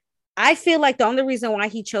 I feel like the only reason why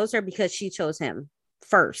he chose her because she chose him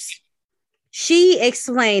first. She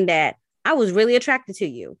explained that I was really attracted to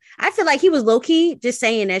you. I feel like he was low-key just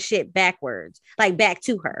saying that shit backwards, like back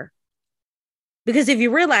to her. Because if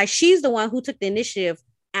you realize she's the one who took the initiative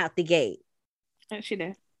out the gate. And she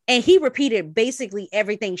did. And he repeated basically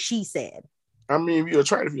everything she said. I mean, if you're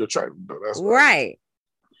attracted, that's right.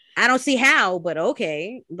 I don't see how, but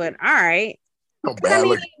okay. But all right. No bad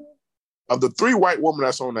look. Of the 3 white women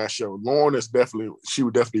that's on that show, Lauren she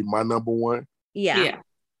would definitely be my number one. Yeah.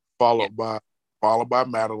 Followed by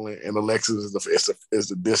Madeline, and Alexis is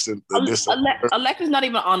the distant. Alexis not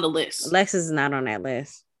even on the list. Alexis is not on that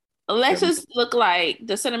list. Alexis looked like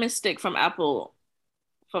the cinnamon stick from Apple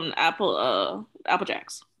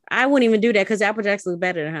Jacks. I wouldn't even do that because Apple Jacks look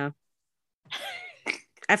better than her.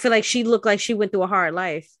 I feel like she looked like she went through a hard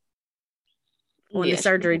life on the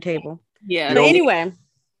surgery table. Yeah. But anyway.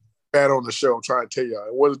 Bad on the show. I'm trying to tell y'all.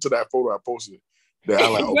 It wasn't to that photo I posted. That I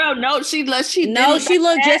like, Girl, no, she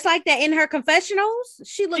looked just like that in her confessionals.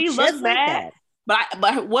 She looked just like that.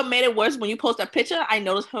 But what made it worse when you post that picture? I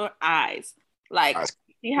noticed her eyes. Like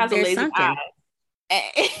she has a lazy sunken.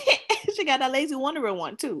 eye. She got that lazy wanderer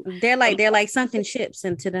one too. They're like sunken ships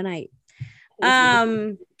into the night.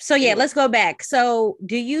 So yeah, let's go back. So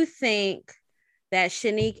do you think that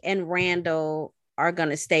Shanique and Randall are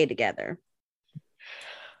gonna stay together?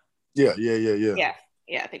 Yeah.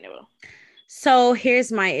 Yeah, I think they will. So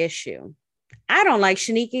here's my issue. I don't like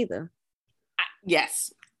Shanique either.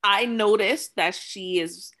 Yes. I noticed that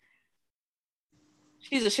she's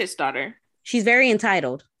a shit starter. She's very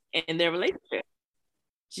entitled in their relationship.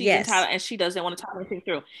 She's entitled and she doesn't want to talk anything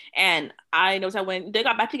through. And I noticed that when they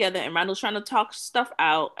got back together and Randall's trying to talk stuff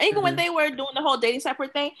out, even when they were doing the whole dating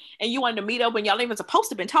separate thing, and you wanted to meet up when y'all ain't even supposed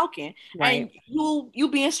to have been talking, right. And you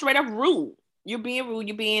being straight up rude. You're being rude.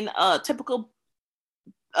 You're being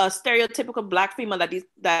stereotypical black female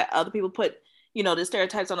that other people put, the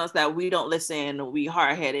stereotypes on us that we don't listen, we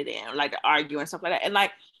hard headed and like to argue and stuff like that. And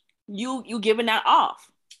like you giving that off.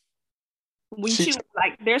 When she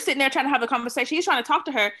like they're sitting there trying to have a conversation, he's trying to talk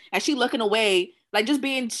to her and she looking away, like just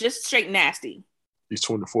being just straight nasty. He's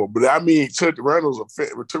 24, but I mean, to Randall's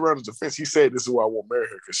offense, he said this is why I won't marry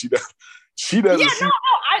her because she doesn't. Yeah,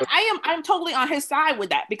 I'm totally on his side with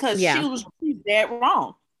that because she's dead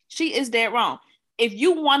wrong. She is dead wrong. If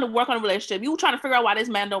you want to work on a relationship, you trying to figure out why this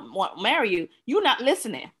man don't want to marry you, you're not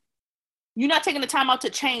listening. You're not taking the time out to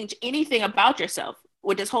change anything about yourself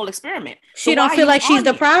with this whole experiment. She don't feel like she's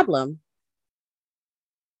the problem.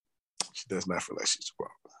 She does not feel like she's the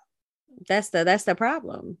problem. That's the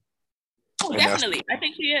problem. Oh, definitely. I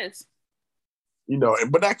think she is.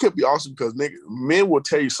 But that could be awesome because men will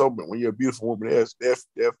tell you something when you're a beautiful woman.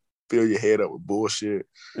 They'll fill your head up with bullshit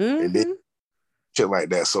and then shit like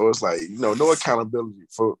that. So it's like, no accountability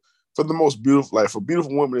for the most beautiful, like for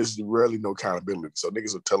beautiful women, there's rarely no accountability. So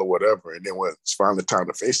niggas will tell her whatever. And then when it's finally time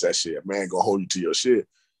to face that shit, a man gonna hold you to your shit.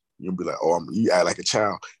 You'll be like, you act like a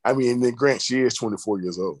child. I mean, and then Grant, she is 24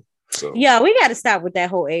 years old. So yeah, we got to stop with that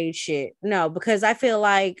whole age shit. No, because I feel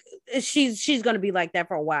like she's gonna be like that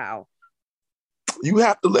for a while. You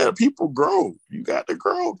have to let people grow. You got to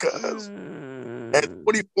grow, cuz at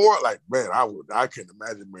 24, like man, I couldn't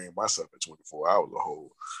imagine marrying myself at 24.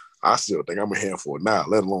 I still think I'm a handful now,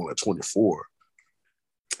 let alone at 24.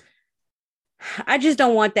 I just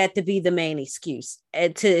don't want that to be the main excuse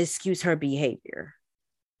to excuse her behavior.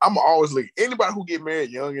 I'm always like, anybody who get married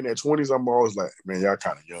young in their 20s, I'm always like, man, y'all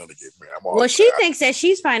kind of young to get married. Well, she thinks that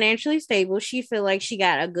she's financially stable. She feel like she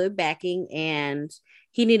got a good backing and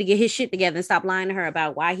he need to get his shit together and stop lying to her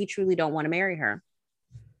about why he truly don't want to marry her.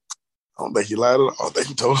 I don't think he lied. I don't think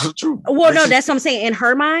he told her the truth. Well, no, that's what I'm saying. In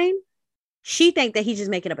her mind, she think that he's just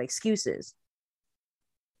making up excuses.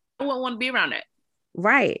 I wouldn't want to be around it.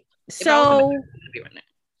 Right. So...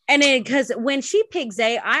 And then, because when she picked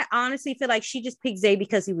Zay, I honestly feel like she just picked Zay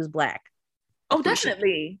because he was black. Oh,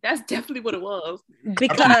 definitely. That's definitely what it was.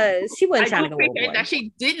 Because she wasn't trying to go over. That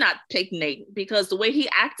she did not pick Nate because the way he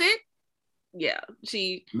acted,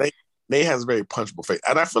 Nate has a very punchable face.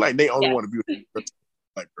 And I feel like Nate only want to be with a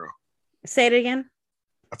black girl. Say it again.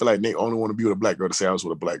 I feel like Nate only want to be with a black girl to say I was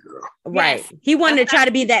with a black girl. Right. Yes. He wanted to try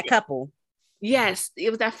to be that couple. Yes. It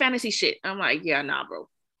was that fantasy shit. I'm like, yeah, nah, bro.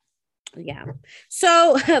 Yeah.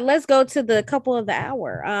 So let's go to the couple of the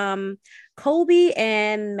hour. Kobe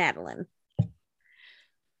and Madeline.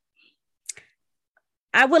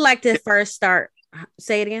 I would like to first start.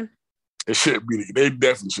 Say it again. It should be. They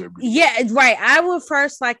definitely should be. Yeah, right. I would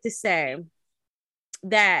first like to say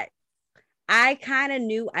that I kind of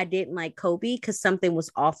knew I didn't like Kobe because something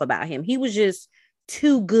was off about him. He was just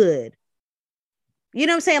too good. You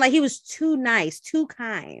know what I'm saying? Like he was too nice, too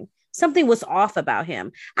kind. Something was off about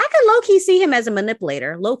him. I could low-key see him as a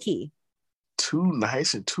manipulator, low-key. Too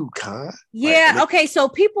nice and too kind? Yeah, okay. So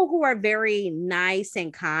people who are very nice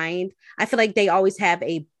and kind, I feel like they always have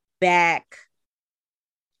a not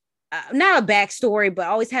a backstory, but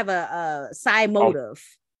always have a side motive.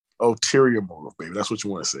 Ulterior motive, baby. That's what you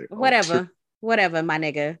want to say. Whatever, my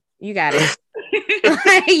nigga. You got it.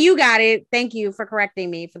 You got it. Thank you for correcting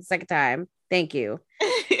me for the second time. Thank you.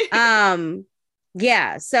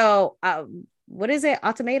 Yeah. So, what is it?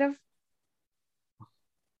 Ultimatum?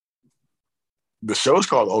 The show's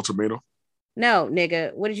called Ultimatum. No,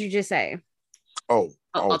 nigga. What did you just say?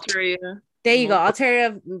 Ulterior. There you go.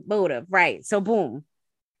 Ulterior motive. Right. So, boom.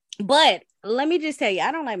 But let me just tell you,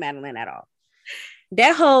 I don't like Madeline at all.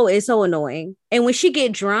 That hoe is so annoying. And when she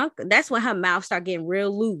get drunk, that's when her mouth start getting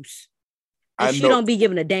real loose. And she don't be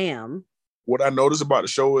giving a damn. What I notice about the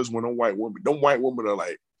show is when them white women are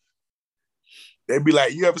like, they be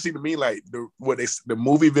like, you ever seen the meme like the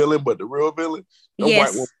movie villain, but the real villain?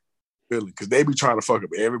 Yes. Really, because they be trying to fuck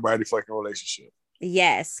up everybody fucking relationship.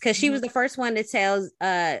 Yes, because she was the first one to tell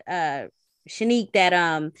Shanique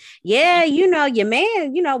that yeah, you know, your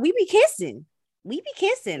man, you know, we be kissing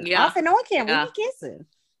off and on camera. We be kissing.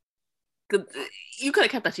 You could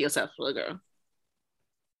have kept that to yourself, little girl.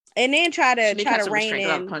 And then try to rein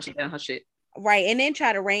in punching down her shit. Right, and then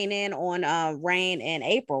try to rein in on Rain and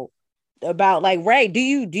April about like, Ray, do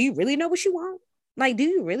you really know what you want? Like, do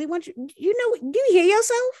you really want do you hear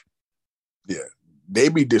yourself? Yeah, they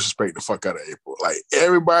be disrespecting the fuck out of April. Like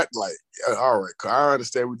everybody, like, all right, cause I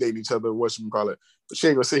understand we date each other, what you call it, but she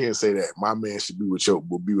ain't gonna sit here and say that my man should be with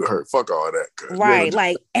will be with her. Fuck all that. Right,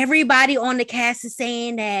 like everybody on the cast is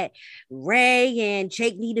saying that Ray and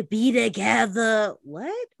Jake need to be together.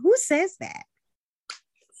 What? Who says that?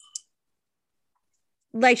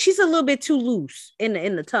 Like, she's a little bit too loose in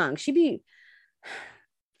the tongue. She be,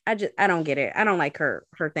 I don't get it. I don't like her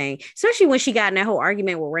thing, especially when she got in that whole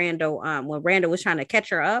argument with Randall. When Randall was trying to catch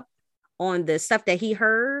her up on the stuff that he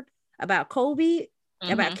heard about Kobe,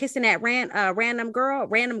 about kissing that random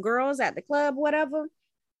girls at the club, whatever.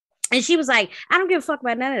 And she was like, I don't give a fuck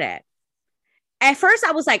about none of that. At first,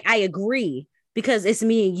 I was like, I agree, because it's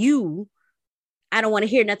me and you. I don't want to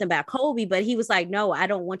hear nothing about Kobe. But he was like, no, I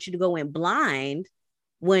don't want you to go in blind.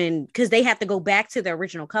 Because they have to go back to the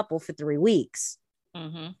original couple for 3 weeks.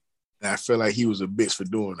 And I feel like he was a bitch for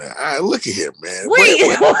doing that. Look at him, man. Wait,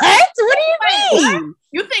 what? What do you mean? What?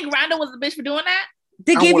 You think Randall was a bitch for doing that?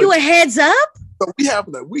 To give you a heads up? So we have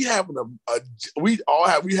a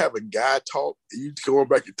guy talk. You going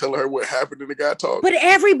back and telling her what happened in the guy talk? But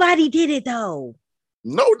everybody did it though.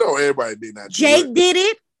 No, everybody did not. Jake did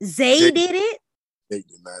it. Zay did it. They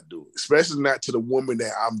did not do it, especially not to the woman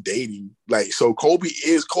that I'm dating. Like, so Kobe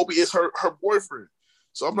is her boyfriend.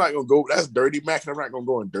 So I'm not gonna go. That's Dirty Mac, and I'm not gonna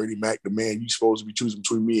go and Dirty Mac the man you supposed to be choosing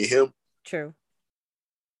between me and him. True.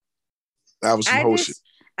 That was some whole shit.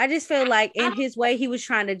 I just feel like in his way, he was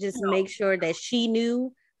trying to just make sure that she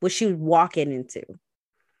knew what she was walking into.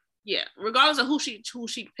 Yeah, regardless of who she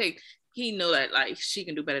picked, he knew that like she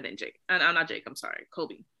can do better than Jake. And I'm not Jake. I'm sorry,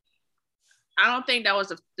 Kobe. I don't think that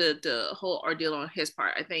was the whole ordeal on his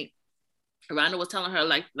part. I think Rhonda was telling her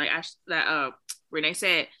like that Renee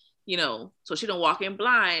said, you know, so she don't walk in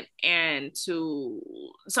blind, and to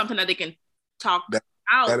something that they can talk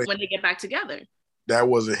out when they get back together. That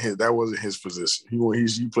wasn't his position. He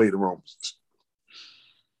played the wrong position.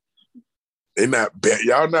 They not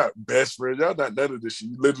y'all not best friends. Y'all not none of this.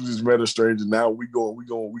 You literally just met a stranger. Now we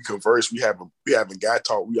converse. We having guy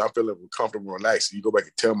talk. I feel like we're comfortable, relaxed. You go back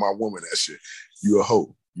and tell my woman that shit. You a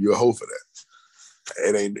hoe. You a hoe for that.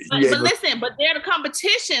 It ain't. But listen, but they're the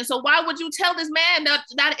competition. So why would you tell this man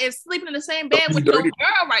that is sleeping in the same bed with your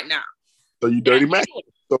girl right now? So you dirty Mac.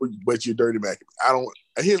 But you're dirty Mac. I don't.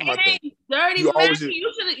 Here's my thing. Dirty Mac. You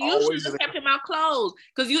should have kept him out closed,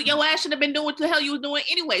 because your ass should have been doing what the hell you was doing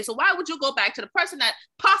anyway. So why would you go back to the person that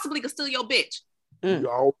possibly could steal your bitch?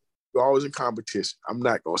 You're always in competition. I'm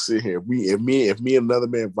not gonna sit here. If me and another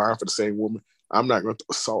man vying for the same woman, I'm not gonna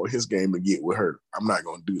assault his game and get with her. I'm not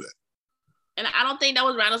gonna do that. And I don't think that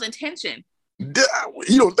was Randall's intention. You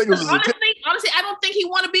don't think it was honestly, I don't think he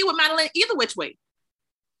want to be with Madeline either which way.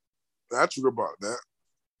 That's true about that.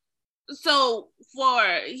 So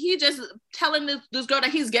he just telling this girl that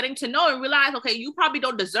he's getting to know and realize, okay, you probably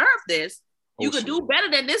don't deserve this. You could do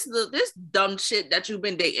better than this dumb shit that you've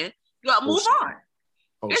been dating. You gotta move on.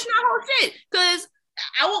 It's not whole shit. Because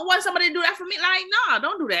I won't want somebody to do that for me. Like, nah,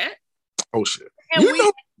 don't do that. Oh shit. And you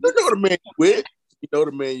know the man you with. You know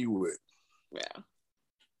the man you with. Yeah.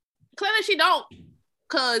 Clearly she don't.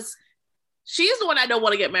 Because she's the one that don't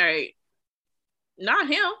want to get married. Not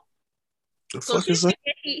him. So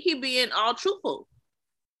he being all truthful.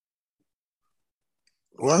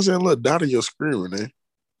 Why is that little dot in your screen, Renee?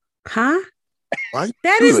 Huh?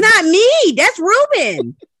 That is not me. That's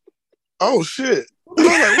Ruben. Oh shit.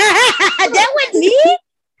 That was me?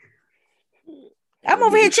 I'm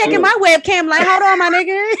over here checking my webcam like, hold on, my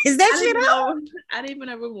nigga. Is that shit on? I didn't even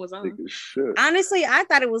know Ruben was on. Honestly, I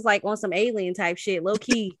thought it was like on some alien type shit, low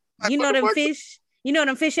key. You know them fish? You know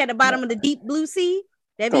them fish at the bottom of the deep blue sea?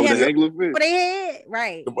 That be having for their head?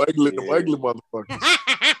 Right. The ugly motherfuckers.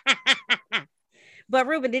 But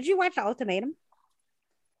Ruben, did you watch The Ultimatum?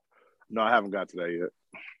 No, I haven't got to that yet.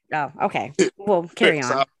 Oh, okay. Well, carry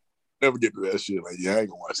on. I'll never get to that shit. Like, yeah, I ain't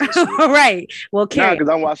gonna watch that shit. Right. Well, carry on.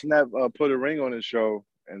 Because I'm watching that Put a Ring on His show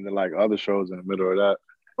and then like other shows in the middle of that.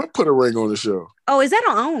 What Put a Ring on the show? Oh, is that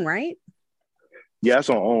on OWN, right? Yeah, it's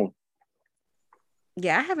on OWN.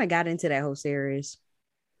 Yeah, I haven't got into that whole series.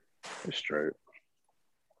 It's straight.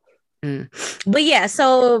 But yeah,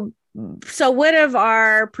 so what are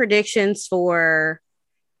our predictions for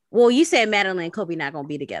Well, you said Madeline and Kobe not gonna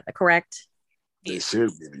be together, correct? They should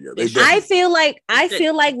be together. They I definitely.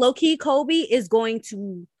 feel like low key Kobe is going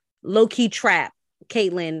to low key trap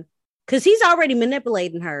Caitlyn because he's already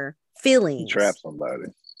manipulating her feelings. Trap somebody.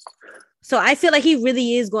 So I feel like he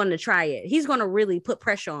really is going to try it. He's going to really put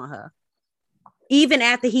pressure on her, even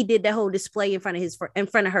after he did that whole display in front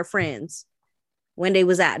of her friends when they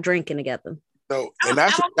was out drinking together. No, I and don't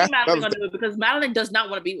that's think Madeline gonna do it because Madeline does not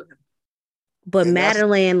want to be with him. But And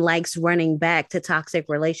Madeline likes running back to toxic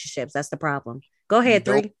relationships. That's the problem. Go ahead,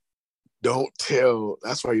 three. Don't tell.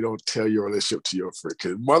 That's why you don't tell your relationship to your friend.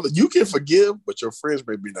 Because mother, you can forgive, but your friends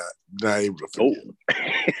may be not able to forgive.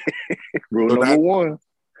 Rule So number one.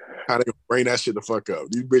 How they bring that shit the fuck up?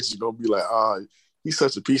 These bitches gonna be like, he's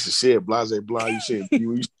such a piece of shit, blase blah. You shouldn't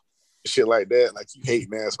you shit like that. Like you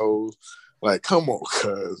hating assholes. Like, come on,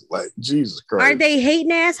 cuz like Jesus Christ. Are they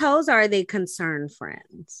hating assholes or are they concerned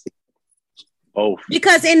friends? Both.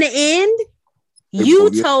 Because in the end,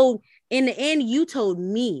 you told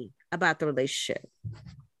me about the relationship.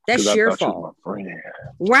 That's your fault.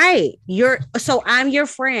 Right. I'm your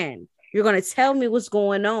friend. You're gonna tell me what's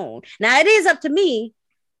going on. Now it is up to me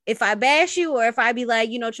if I bash you or if I be like,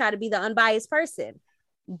 try to be the unbiased person.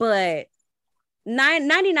 But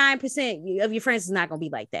 99% of your friends is not gonna be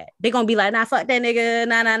like that. They're gonna be like, nah, fuck that nigga,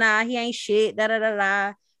 nah, he ain't shit,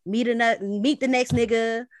 da. Meet the next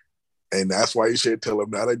nigga. And that's why you should tell them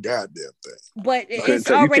not a goddamn thing. But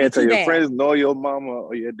it's already you can't tell your bad. friends nor your mama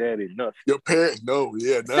or your daddy nothing. Your parents know,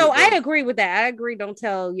 yeah. So I agree with that. I agree. Don't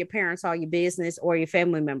tell your parents all your business or your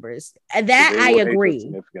family members. That I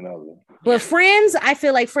agree. But friends, I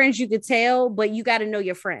feel like friends you could tell, but you got to know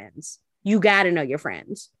your friends. I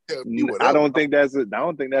don't think that's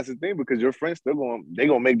the thing because your friends they're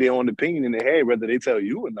gonna make their own opinion in their head whether they tell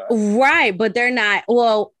you or not. Right, but they're not.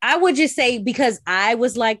 Well, I would just say because I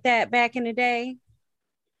was like that back in the day,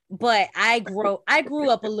 but I grew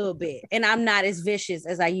up a little bit and I'm not as vicious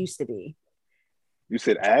as I used to be. You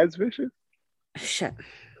said as vicious? Shut.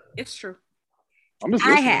 It's true. I'm just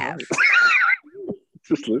listening. I have.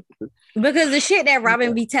 Just listen. Because the shit that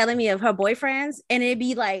Robin be telling me of her boyfriends, and it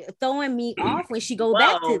be like throwing me off when she go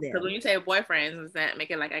back to them. Because when you say boyfriends, is that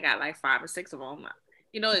make it like I got like 5 or 6 of them?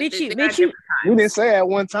 Bitch, you didn't say at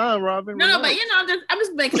one time, Robin. No, but I'm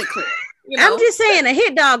just making it clear. I'm just saying a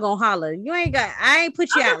hit dog gonna holler. I ain't put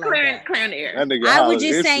you out like that. Clearing the air. I was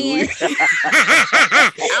just saying.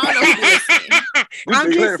 I don't know who listening.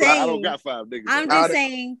 I'm just saying. I don't got 5 niggas. I'm just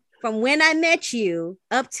saying. From when I met you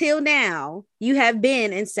up till now, you have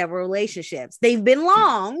been in several relationships. They've been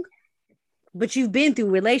long, but you've been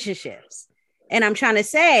through relationships. And I'm trying to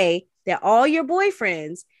say that all your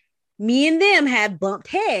boyfriends, me and them have bumped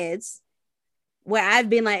heads where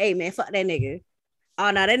I've been like, hey, man, fuck that nigga.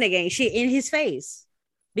 Oh, no, that nigga ain't shit in his face.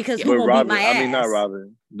 Because who gonna beat my ass? I mean, not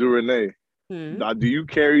Robin. Do Renee. Now, do you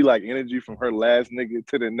carry like energy from her last nigga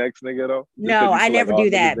to the next nigga though? No, I never do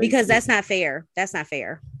that because that's not fair. That's not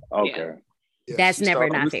fair. Okay. Yeah, that's never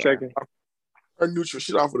not fair. Checking. Her neutral,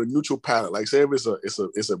 she's off with a neutral palette. Like, say if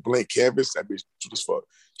it's a blank canvas, that bitch neutral as fuck.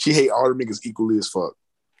 She hate all the niggas equally as fuck.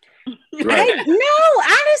 Right?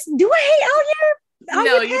 Do I hate all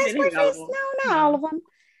your past boyfriends? No, not all of them.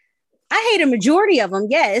 I hate a majority of them,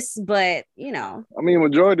 yes, but I mean,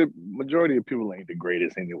 majority of people ain't the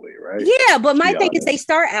greatest anyway, right? Yeah, but my thing is they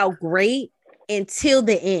start out great until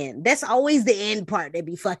the end. That's always the end part that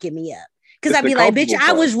be fucking me up. Because I'd be like, bitch,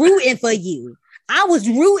 I was rooting for you.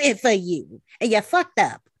 And you fucked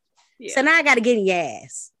up. Yeah. So now I got to get in your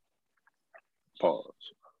ass. Pause.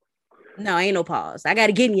 No, ain't no pause. I got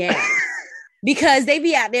to get in your ass. Because they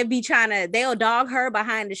be out there they'll dog her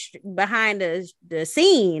behind the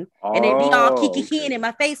scene and they be all kiki in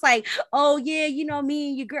my face like, oh yeah, me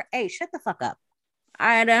and your girl. Hey, shut the fuck up.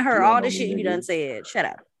 I done heard all the shit you done said. Shut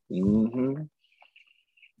up. Mm-hmm.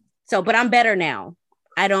 So, but I'm better now.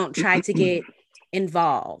 I don't try to get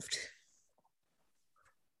involved.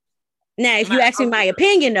 Now, if you ask me my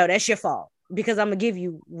opinion, though, that's your fault because I'm gonna give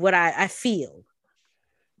you what I feel.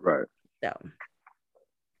 Right. So,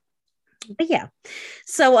 but yeah.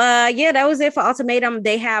 So, that was it for Ultimatum.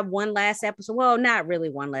 They have one last episode. Well, not really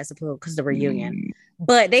one last episode because the reunion,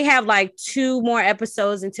 but they have like 2 more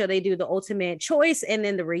episodes until they do the ultimate choice and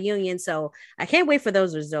then the reunion. So I can't wait for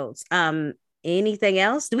those results. Anything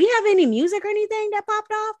else? Do we have any music or anything that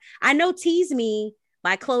popped off? I know Tease Me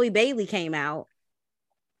by Chloe Bailey came out.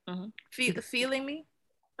 Feeling Me?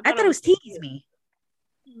 I thought it was Tease Me.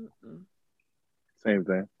 Same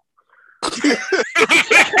thing.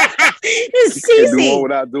 It's Cece. Do one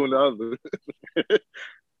without doing the other.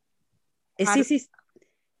 It's Cece.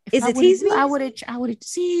 Is it tease me? I would have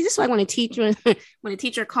see. This is like when a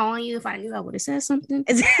teacher calling you. If I knew, I would have said something.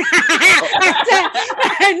 No,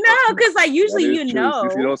 because like usually you know.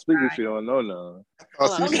 If you don't speak it, you don't know none.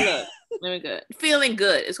 Hold on, let me good. Feeling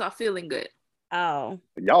good. It's called feeling good. Oh,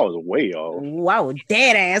 y'all was way off. Wow,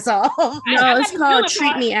 dead ass off. No, it's called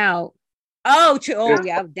Treat Me Out. Oh,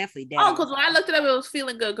 yeah, I was definitely dead. Oh, because when I looked it up, it was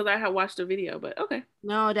feeling good because I had watched the video. But okay.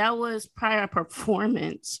 No, that was prior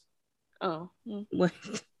performance. Oh. What?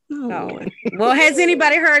 No. Well, has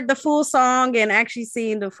anybody heard the full song and actually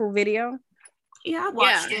seen the full video? Yeah, I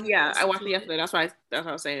watched it. Yeah, I watched it yesterday. That's what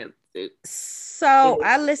I was saying. So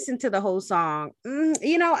I listened to the whole song.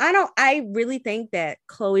 I really think that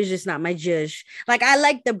Chloe's just not my judge. Like, I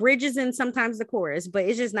like the bridges and sometimes the chorus, but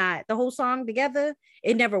it's just not the whole song together.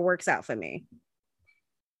 It never works out for me.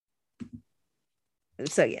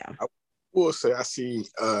 So yeah. I will say I seen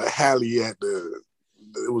Halle at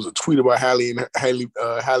it was a tweet about Halle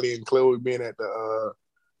and Chloe being at the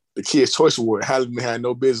Kids' Choice Award. Halle had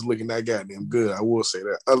no business looking that goddamn good. I will say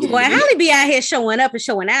that. Well, Halle be out here showing up and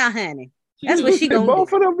showing out, honey. That's what she gonna do.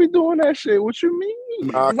 Both of them be doing that shit. What you mean?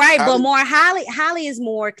 Right, but more Halle is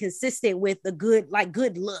more consistent with the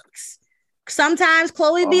good looks. Sometimes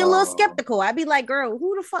Chloe be a little skeptical. I'd be like, girl,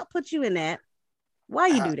 who the fuck put you in that? Why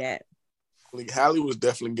you do that? Halle was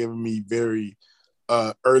definitely giving me very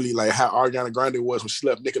early, like how Ariana Grande was when she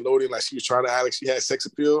left Nickelodeon. Like she was trying to act like she had sex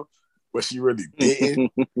appeal, but she really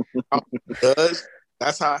didn't.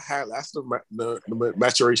 That's how that's the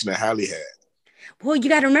maturation that Halle had. Well, you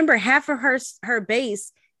got to remember, half of her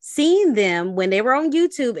base seen them when they were on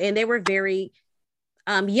YouTube and they were very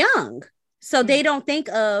young. So they don't think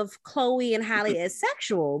of Chloe and Halle as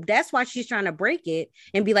sexual. That's why she's trying to break it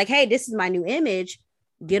and be like, hey, this is my new image.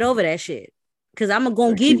 Get over that shit. Cause I'm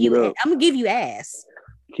gonna give you ass.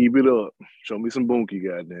 Keep it up. Show me some bunkie,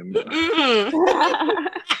 goddamn.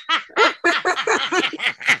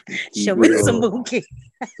 Show me some bunkie.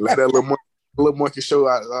 Let that little monkey show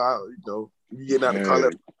out. You getting out the car.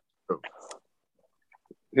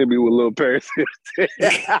 Hit me with a little Paris.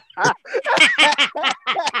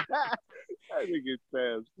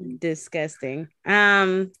 Disgusting.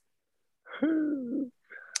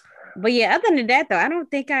 But yeah, other than that though, I don't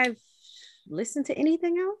think I've listened to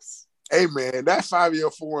anything else. Hey man, that 5-year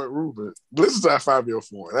foreign Ruben. Listen to that 5-year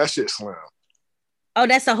foreign. That shit slam. Oh,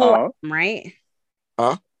 that's a whole album, right?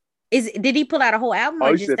 Huh? Did he pull out a whole album?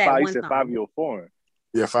 Or just that one song? 5-year foreign.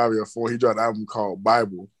 Yeah, 5-year foreign. He dropped an album called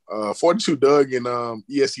Bible. 42 Doug and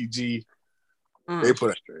ESEG. They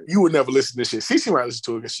put you would never listen to this shit. Cece might listen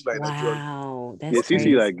to it because she like that drug. Wow, that's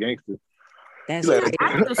crazy. Cece like gangster. That's crazy.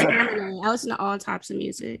 I listen to all types of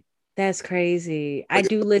music. That's crazy. I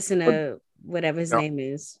do listen to whatever his name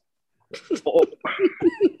is.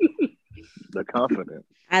 The Confidence.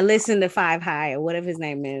 I listen to 5 High or whatever his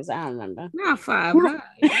name is. I don't remember. Not 5 High.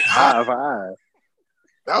 5 High.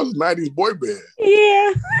 That was 90s boy band.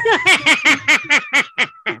 Yeah.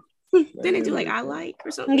 Didn't it do like I Like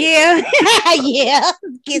or something? Yeah. Yeah.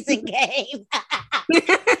 Kissing game.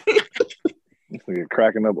 You're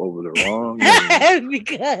cracking up over the wrong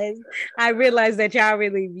because I realized that y'all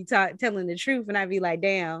really be telling the truth, and I'd be like,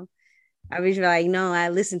 damn. I be like, no, I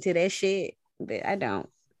listen to that shit, but I don't.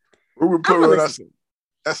 Ruben put on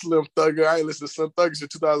that Slim Thugger. I ain't listened to Slim Thugger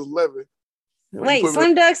since 2011. Wait,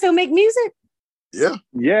 Slim Thug still make music? Yeah.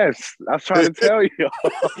 Yes, I was trying to tell you.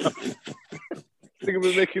 Nigga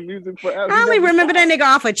been making music forever. I only remember that nigga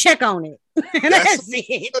off a check on it. That's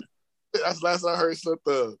it. That's the last I heard Slim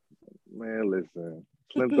Thug. Man, listen.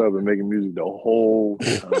 Slim Thug been making music the whole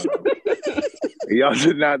time. Y'all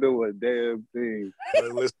should not do a damn thing.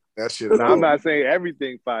 Man, listen, that shit. Now, I'm not saying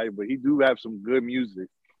everything fire, but he do have some good music.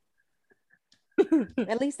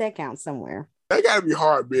 At least that counts somewhere. That gotta be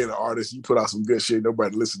hard being an artist. You put out some good shit,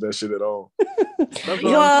 nobody listen to that shit at all.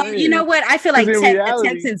 Well, you know what? I feel like the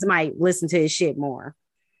Texans might listen to his shit more.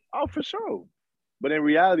 Oh, for sure. But in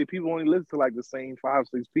reality, people only listen to like the same 5-6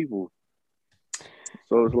 people.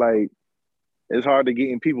 So it's like it's hard to get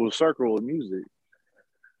in people's circle of music.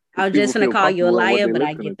 I was just gonna call you a liar, but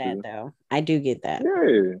I get that though. I do get that.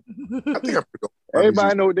 Yeah. I think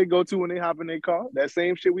everybody know what they go to when they hop in their car. That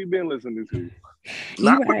same shit we've been listening to.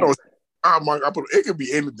 It could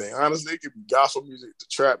be anything. Honestly, it could be gospel music, the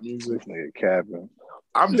trap music. Nigga capping.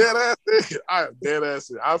 I'm dead ass. I am dead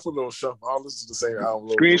ass. I put it on shuffle. I'll listen to the same album.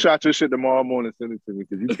 Screenshot your shit tomorrow morning, send it to me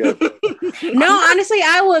because you got. No, honestly,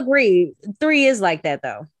 I will agree. 3 is like that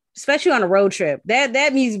though, especially on a road trip.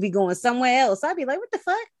 That music be going somewhere else. I'd be like, what the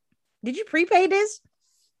fuck? Did you prepay this?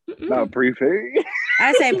 Not prepay.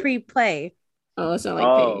 I said prepay. Oh, it's not like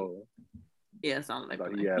pay. Yeah, something like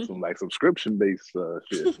Like that. he had some like subscription based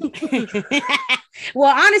shit.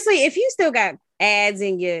 Well, honestly, if you still got ads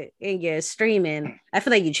in your streaming, I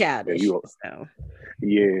feel like you childish. So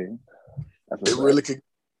Yeah, that's It really could.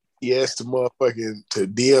 Yes, to motherfucking to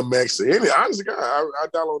DMX. Any honestly, I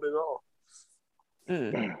downloaded it all.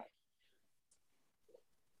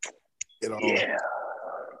 You know. Yeah.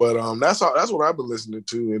 But that's all. That's what I've been listening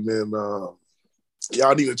to. And then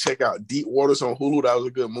y'all need to check out Deep Waters on Hulu. That was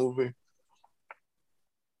a good movie.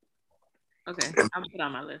 Okay, I'm put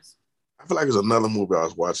on my list. I feel like there's another movie I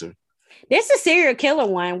was watching. there's a serial killer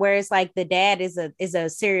one where it's like the dad is a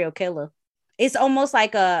serial killer. It's almost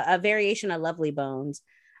like a variation of Lovely Bones.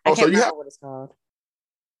 I can't remember what it's called.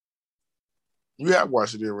 You have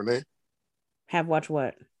watched it, Renee? Have watched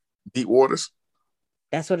what? Deep Waters.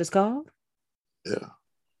 That's what it's called? Yeah.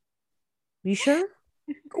 You sure?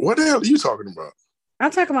 What the hell are you talking about?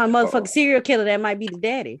 I'm talking about a motherfucking serial killer that might be the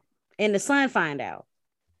daddy. And the son find out.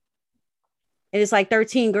 And it's like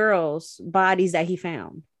 13 girls' bodies that he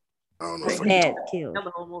found. I don't know. His dad killed. That's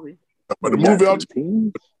the whole movie. But the movie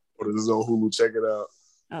is on Hulu. Check it out.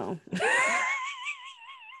 Oh.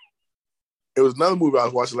 It was another movie I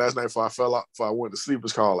was watching last night before I fell out, before I went to sleep.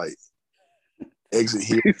 It's called like Exit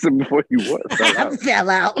Here. Before you what? Fell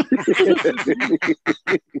out.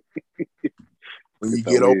 When you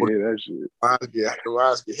get older, that shit. The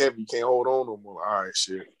lines get heavy. You can't hold on no more. All right,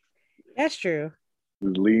 shit. That's true.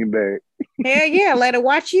 Just lean back. Hell yeah, let her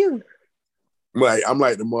watch you. I'm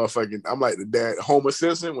like the dad, Homer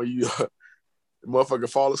Simpson, when you the motherfucker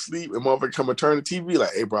fall asleep and motherfucker come and turn the TV like,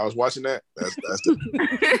 hey bro, I was watching that. That's the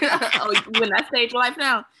Oh, you in that stage of life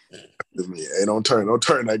now? Hey, don't turn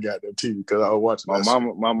that goddamn TV because I was watching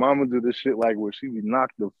my mama did this shit like where she be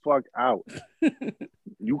knocked the fuck out.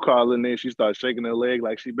 You call in there, she starts shaking her leg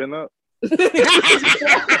like she been up. It's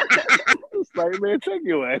like, man, take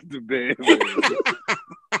your ass to bed, man.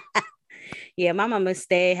 Yeah, my mama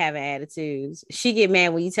stay having attitudes. She get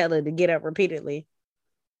mad when you tell her to get up repeatedly.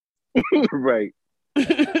 Right.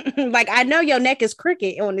 Like, I know your neck is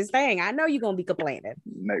crooked on this thing. I know you're gonna be complaining.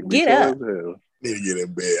 Get up. Need to get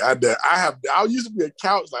in bed. I used to be a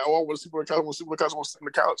couch, like, oh, I want to sleep on the couch, I want to sleep on the couch, I want to sleep on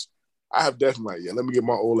the couch. I have definitely like, yeah, let me get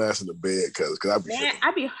my old ass in the bed because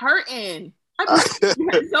I be hurting. I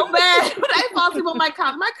be so bad when I fall asleep on my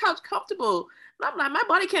couch. My couch comfortable. I'm like, my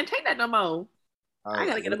body can't take that no more. I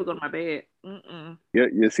gotta get up and go to my bed. Yeah,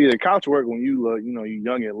 you see the couch work when you you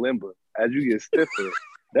young and limber. As you get stiffer,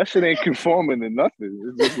 that shit ain't conforming to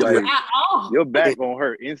nothing. It's just like your back gonna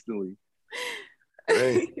hurt instantly.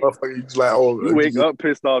 Hey, you just like, oh, you wake up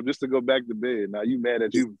pissed off just to go back to bed. Now you mad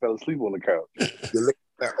that you fell asleep on the couch.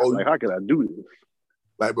 Like, how can I do this?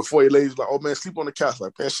 Like before, your lady's like, oh man, sleep on the couch.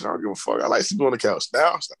 Like, man, shit, I don't give a fuck. I like sleeping on the couch.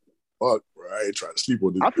 Now it's like, fuck, bro, I ain't trying to sleep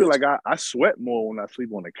on this. I feel like I sweat more when I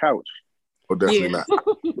sleep on the couch. Oh, definitely not.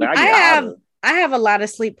 Like, I have a lot of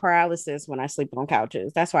sleep paralysis when I sleep on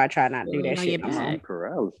couches. That's why I try not to do that shit. Sleep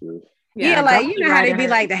paralysis. Yeah, like you know how they be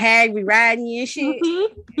like the hag be riding you and shit.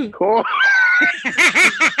 Cool.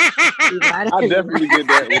 I definitely get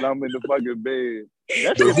that when I'm in the fucking bed.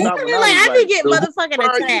 That shit stopped when I be getting motherfucking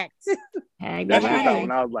attacked. That shit stopped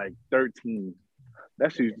when I was like 13.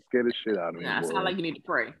 That shit used to scare the shit out of me. Yeah, it sounds like you need to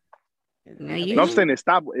pray. No, I'm saying it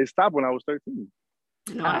stopped when I was 13.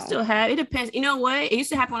 No, I still have. It depends. You know what? It used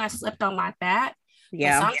to happen when I slept on my back.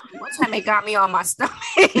 Yeah. One time it got me on my stomach.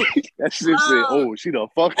 That shit said, "Oh, she done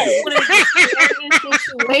fucked up."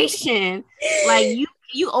 Situation. Like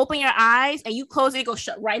you open your eyes and you close it, it goes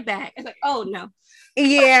shut right back. It's like, oh no.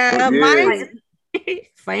 Yeah, mine's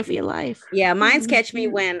fighting for your life. Yeah, mine's catch me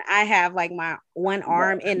when I have like my one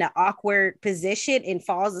arm in the awkward position and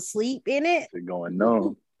falls asleep in it. They're going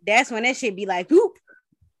numb. That's when that shit be like, whoop.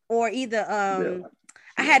 Or either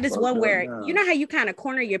I had this one where you know how you kind of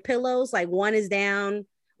corner your pillows, like one is down,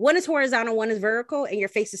 one is horizontal, one is vertical, and your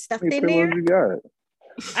face is stuffed in there. You got?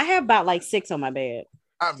 I have about like 6 on my bed.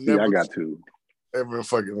 I got 2. Ever in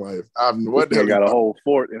fucking life. I got a whole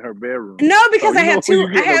fort in her bedroom. No, because I have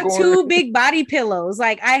two big body pillows.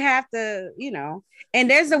 Like I have to, and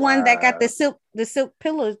there's the one that got the silk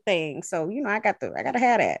pillow thing. So I gotta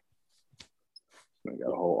have that. I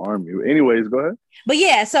got a whole army. Anyways, go ahead. But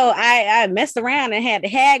yeah, so I messed around and had the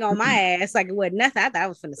hag on my ass like it wasn't nothing. I thought I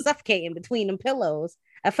was finna suffocate in between them pillows.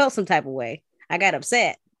 I felt some type of way. I got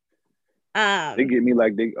upset. They get me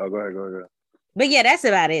like they. Oh, go ahead. But yeah, that's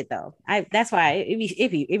about it though. That's why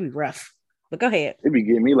it be rough. But go ahead. It be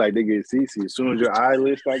getting me like they get CC as soon as your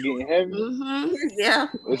eyelids start getting heavy. Mm-hmm. Yeah,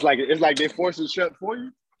 it's like they force it shut for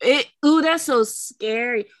you. That's so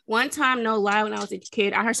scary. One time, no lie, when I was a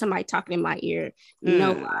kid, I heard somebody talking in my ear.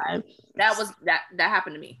 No lie. That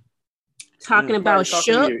happened to me. Talking about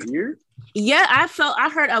shook. Yeah, I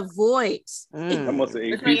heard a voice. I must have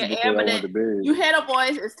ate It's in pizza your before ear, I but went to bed. you hear a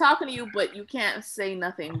voice. It's talking to you, but you can't say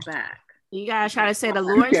nothing back. You gotta try to say the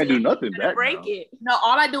You Lord's can't do name. nothing Try to back break now. it. No,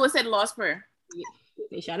 all I do is say the Lord's Prayer.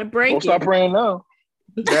 They try to break Don't stop it. praying now.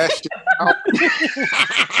 That shit.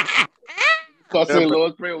 So I said,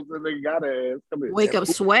 Lord's Prayer was the nigga got ass. Come here. Wake up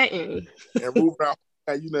sweating. And moving out,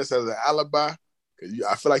 you know, as an alibi. Cause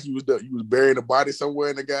I feel like you was burying the body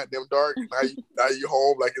somewhere in the goddamn dark. Now you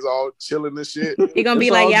home like it's all chilling and shit. You're gonna be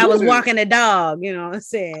It's like, all yeah, I was good. walking a dog, you know what I'm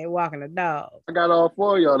saying? Walking a dog. I got all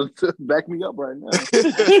four of y'all to back me up right now.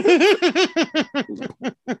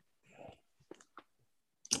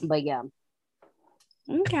 But yeah.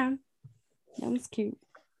 Okay. That was cute.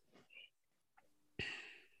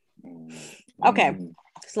 Okay.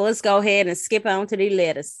 So let's go ahead and skip on to the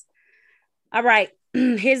letters. All right.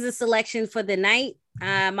 Here's the selection for the night.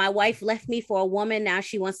 My wife left me for a woman. Now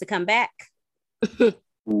she wants to come back.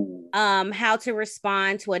 How to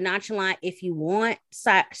respond to a nonchalant if you want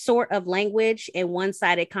sort of language and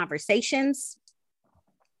one-sided conversations.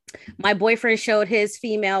 My boyfriend showed his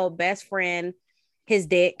female best friend his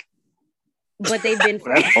dick, but they've been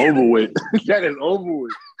That's over with. That is over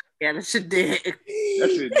with. Yeah, that shit did. That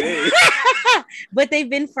shit dead. But they've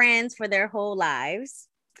been friends for their whole lives.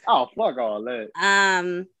 Oh, fuck all that.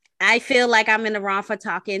 I feel like I'm in the wrong for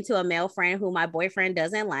talking to a male friend who my boyfriend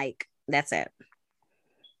doesn't like. That's it.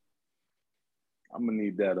 I'm gonna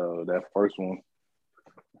need that first one.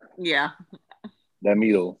 Yeah. That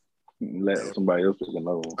meal. Let somebody else pick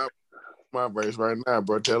another one. My verse right now,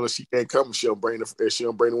 bro. Tell her she can't come. She don't bring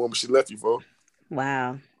the woman she left you for.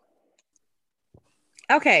 Wow.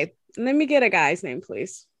 Okay, let me get a guy's name,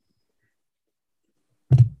 please.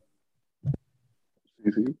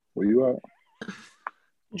 CC, where you at?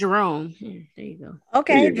 Jerome. There you go.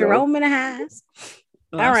 Okay, There you Jerome in the house.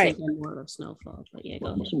 Well, all I was right. thinking more of Snowfall, but yeah, go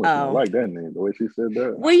ahead. She must not like that name, the way she said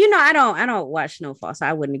that. Well, you know, I don't watch Snowfall, so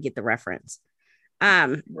I wouldn't get the reference.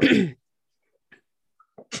 Right.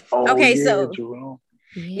 Okay, yeah, so Jerome.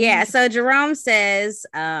 yeah, so Jerome says,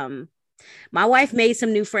 my wife made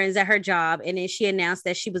some new friends at her job, and then she announced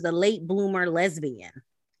that she was a late bloomer lesbian.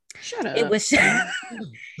 Shut up. It was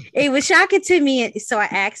it was shocking to me, so I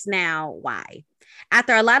asked now why.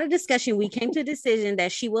 After a lot of discussion, we came to a decision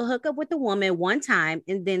that she will hook up with the woman one time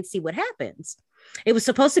and then see what happens. It was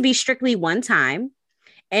supposed to be strictly one time,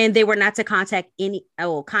 and they were not to contact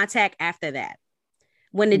after that.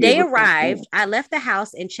 When the day arrived, I left the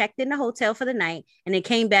house and checked in the hotel for the night, and then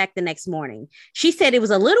came back the next morning. She said it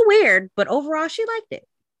was a little weird, but overall she liked it.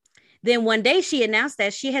 Then one day she announced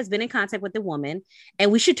that she has been in contact with the woman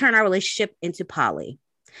and we should turn our relationship into poly.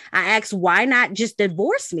 I asked, why not just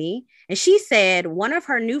divorce me? And she said one of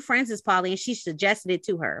her new friends is poly and she suggested it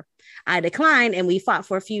to her. I declined and we fought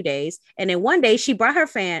for a few days. And then one day she brought her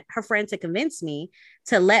friend to convince me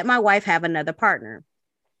to let my wife have another partner.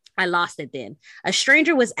 I lost it then. A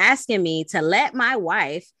stranger was asking me to let my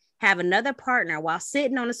wife have another partner while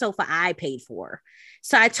sitting on the sofa I paid for.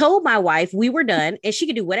 So I told my wife we were done and she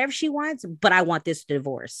could do whatever she wants, but I want this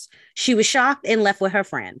divorce. She was shocked and left with her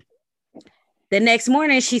friend. The next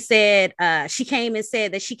morning, she said she came and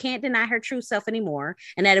said that she can't deny her true self anymore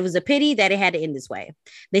and that it was a pity that it had to end this way.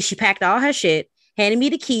 Then she packed all her shit, handed me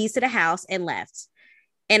the keys to the house and left.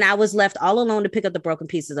 And I was left all alone to pick up the broken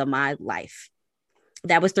pieces of my life.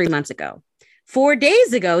 That was 3 months ago. 4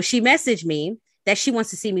 days ago, she messaged me that she wants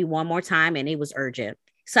to see me one more time and it was urgent.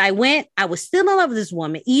 So I went. I was still in love with this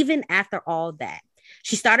woman, even after all that.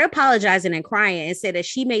 She started apologizing and crying and said that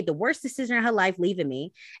she made the worst decision in her life, leaving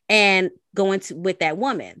me and going with that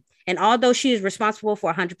woman. And although she is responsible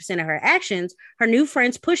for 100% of her actions, her new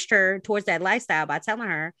friends pushed her towards that lifestyle by telling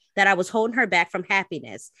her that I was holding her back from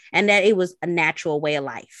happiness and that it was a natural way of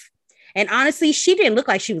life. And honestly, she didn't look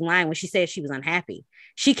like she was lying when she said she was unhappy.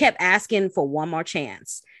 She kept asking for one more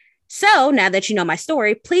chance. So now that you know my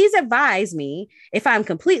story, please advise me if I'm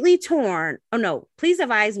completely torn. Oh, no, please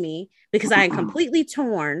advise me because I am completely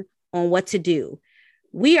torn on what to do.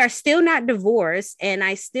 We are still not divorced and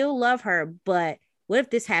I still love her. But what if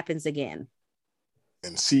this happens again?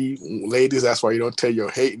 And see, ladies, that's why you don't tell your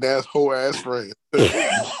hating ass, whole ass friends.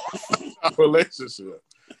 Our relationship.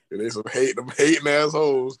 And they some hating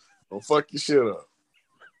assholes don't fuck your shit up.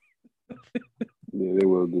 Yeah, they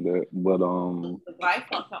will do that. But The wife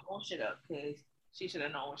fucked her own shit up because she should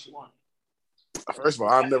have known what she wanted. First of all,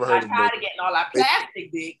 I've never heard of tired of getting all that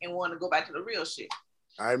plastic dick and want to go back to the real shit.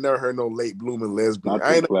 I've never heard no late blooming lesbian.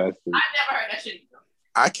 not too plastic. I never heard that shit.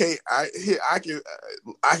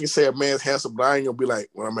 I can say a man's handsome, but I ain't gonna be like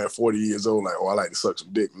when I'm at 40 years old, like, oh, I like to suck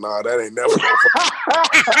some dick. Nah, that ain't never.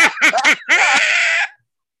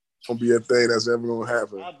 gonna be a thing that's ever gonna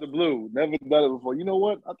happen. Out the blue, never done it before. You know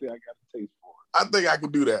what? I think I got a taste for it. I think I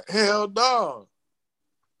could do that. Hell no.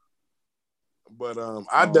 But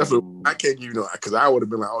I definitely I can't give you because I would have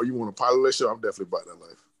been like, oh, you want a pilot show? I'm definitely about that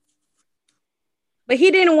life. But he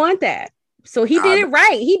didn't want that. So he did it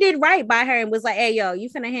right. He did right by her and was like, hey, yo, you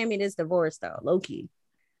finna hand me this divorce though, low key.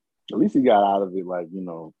 At least he got out of it, like, you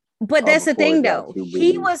know. But that's the thing though.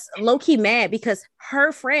 He was low key mad because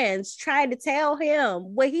her friends tried to tell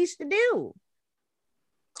him what he should do.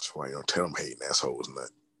 That's why you don't tell them hating assholes and that.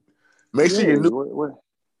 Make sure you knew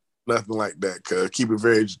nothing like that, cuz keep it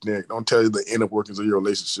very generic. Don't tell you the inner workings of your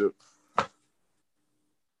relationship.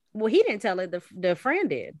 Well, he didn't tell her, the friend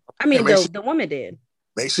did. I mean, the woman did.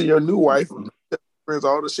 Make sure your new wife friends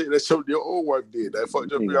all the shit that your old wife did. That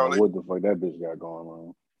fucked up y'all. What the fuck that bitch got going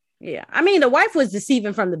on? Yeah. I mean, the wife was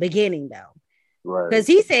deceiving from the beginning, though. Right. Because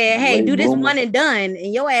he said, hey, do this one and done,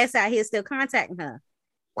 and your ass out here still contacting her.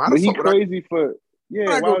 But he crazy for...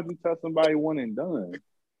 Yeah, why would you tell somebody one and done?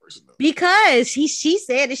 Because she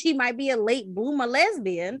said that she might be a late bloomer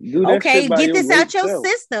lesbian. Okay, get this out your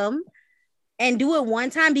system and do it one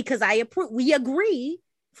time because we agree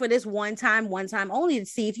for this one time only to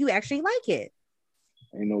see if you actually like it.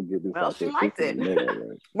 Ain't no get this out she liked it.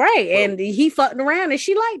 Right, and he fucked around and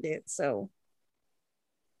she liked it. So,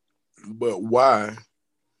 but why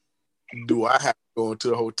do I have to go into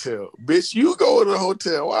the hotel? Bitch, you go to the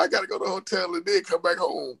hotel. Why I gotta go to the hotel and then come back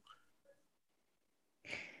home?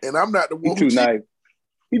 And I'm not the one. He too nice.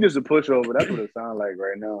 He just a pushover. That's what it sounds like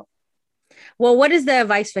right now. Well, what is the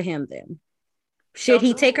advice for him then? Should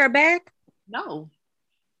he take her back? No.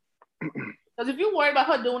 Because if you're worried about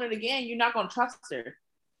her doing it again, you're not going to trust her.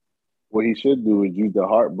 What he should do is use the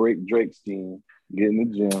heartbreak Drake scheme, get in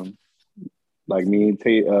the gym, like me and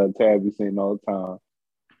Tab be saying all the time.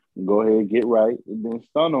 Go ahead, get right, and then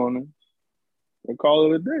stun on her and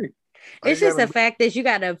call it a day. It's just the fact that you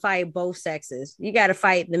got to fight both sexes. You got to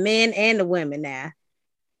fight the men and the women now.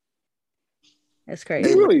 That's crazy.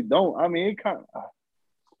 You really don't. I mean, it kind of...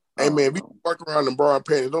 Hey, man, if you walk around in bra and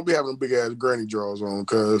panties, don't be having big ass granny drawers on,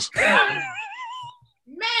 cuz. Man,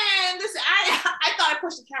 listen, I thought I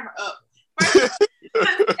pushed the camera up.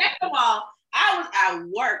 First of all, I was at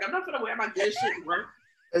work. I'm not going to wear my good shit to work.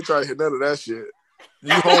 I ain't trying to hit none of that shit.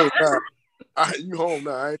 You home now. You home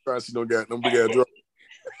now. I ain't trying to see no big ass drawers.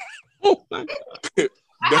 I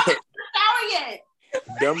haven't shower yet.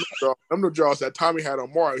 Them the draws that Tommy had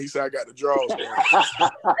on Mark. He said, I got the draws.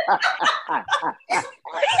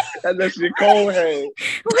 That's your cold head.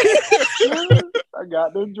 I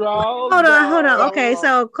got the draws. Hold on. Okay,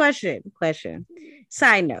 so question.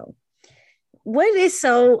 Side note. What is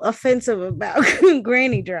so offensive about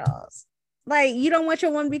granny draws? Like, you don't want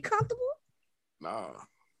your one to be comfortable? Nah.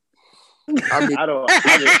 I mean,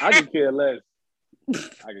 I can care less.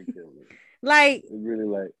 I can care less. Like, it's really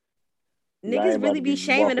like niggas really be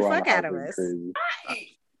shaming the fuck out of us.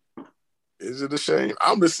 Is it a shame?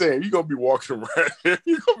 I'm just saying, you're gonna be walking around.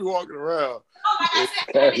 You're gonna be walking around. No, like I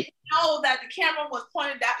said, I didn't know that the camera was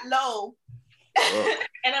pointed that low.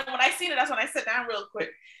 And then when I seen it, that's when I sat down real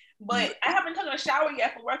quick. But I haven't taken a shower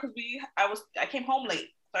yet for work because I came home late,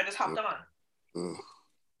 so I just hopped on.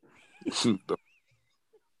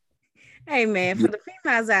 Hey man, for the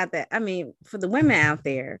females out there, I mean, for the women out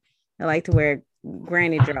there that like to wear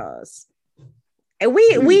granny drawers, and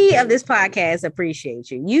we of this podcast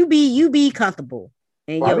appreciate you. You be comfortable.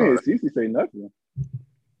 And I didn't see say nothing.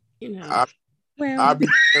 You know, I be.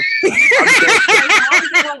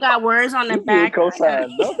 People got words on their back. You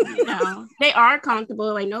know, they are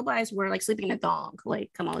comfortable. Like nobody's wearing like sleeping in a thong.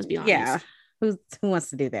 Like, come on, let's be honest. Yeah, who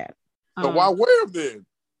wants to do that? So why wear them then?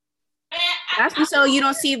 That's so you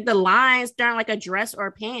don't see the lines during like a dress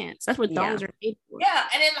or pants. That's what thongs are made for. Yeah,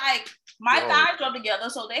 and then like my thighs rub together,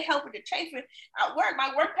 so they help with the chafing at work.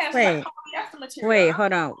 My work pants are like polyester material. Wait,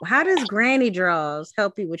 hold on. How does granny draws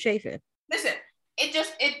help you with chafing? Listen, it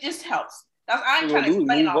just helps. I ain't trying to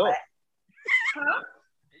explain all that. Huh?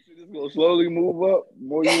 You just gonna slowly move up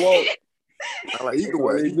more you walk. Like you can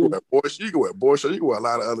wear boy shorts, you can wear a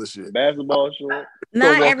lot of other shit. Basketball shorts.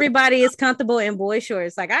 Not everybody is comfortable in boy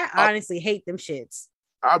shorts. Like I honestly hate them shits.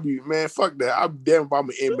 I'll be man, fuck that. I'm damn if I'm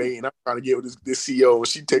an inmate and I'm trying to get with this CEO and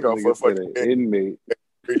she take off her fucking inmate.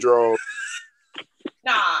 Draw.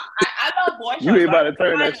 Nah, I love boy shorts. You ain't about to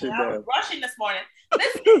turn that shit down. I was rushing this morning.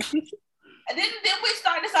 Listen, didn't we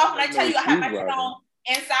start this off when I tell you I have my shit on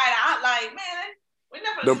inside out? Like, man, we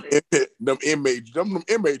never them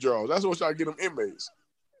inmate draws. That's what y'all get them inmates.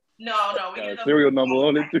 No, we get them serial number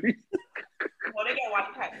on it too. Well, they get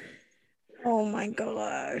one pack. Oh my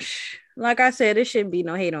gosh. Like I said, there shouldn't be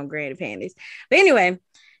no hate on granny panties. But anyway,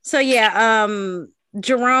 so yeah,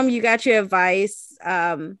 Jerome, you got your advice.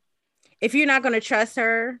 If you're not going to trust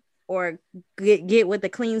her or get with a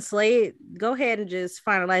clean slate, go ahead and just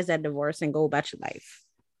finalize that divorce and go about your life.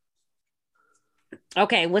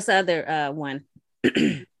 Okay, what's the other one?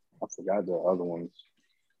 I forgot the other ones.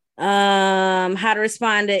 How to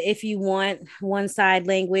respond to if you want one side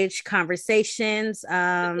language conversations.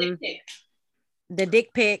 The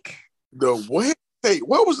dick pic. The what? Hey,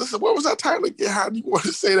 what was this? What was that title again? How do you want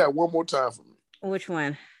to say that one more time for me? Which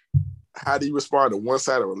one? How do you respond to one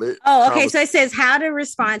side of a Oh, okay. So it says how to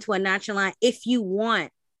respond to a nonchalant if you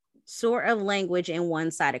want sort of language in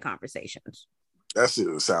one-sided conversations. That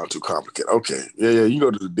shit sound too complicated. Okay. Yeah, you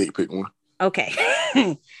go to the dick pic one. Okay.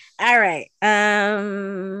 All right.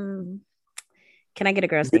 Can I get a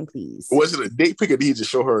girl's name, please? Was it a dick pic or did he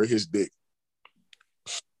just show her his dick?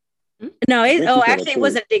 No, actually it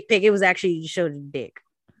wasn't a dick pic. It was actually showed the dick.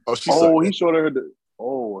 Oh, he showed her the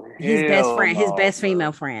his best friend, his best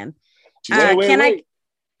female friend. Wait. Go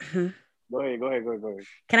ahead.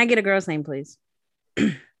 Can I get a girl's name, please?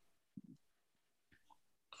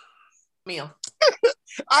 Mia.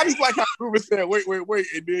 I just like how Ruben said, wait, and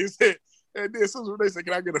then said, and then as soon as they said,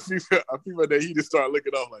 "Can I get a female that he just started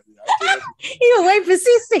looking off like, yeah, he was waiting for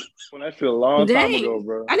CC. Well, that's a long time ago,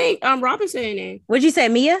 bro. I think Robin said her name. What'd you say,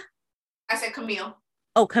 Mia? I said Camille.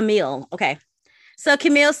 Oh, Camille. Okay. So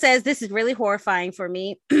Camille says this is really horrifying for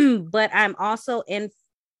me, but I'm also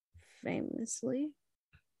infamously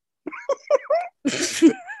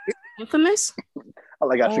infamous. I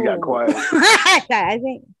like how she got quiet. I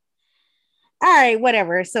think. All right,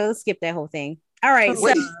 whatever. So let's skip that whole thing. All right.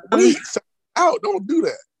 Wait. Don't do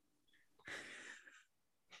that.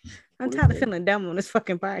 I'm tired of feeling dumb on this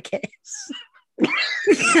fucking podcast.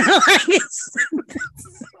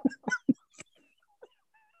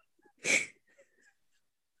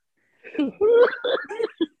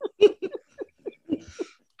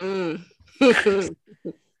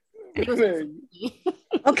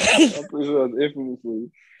 Okay.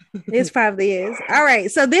 Infamously. This probably is. All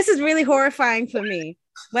right. So this is really horrifying for me,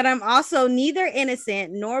 but I'm also neither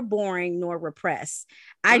innocent nor boring nor repressed.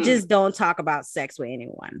 I just don't talk about sex with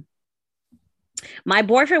anyone. My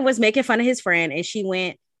boyfriend was making fun of his friend and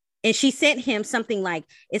she sent him something like,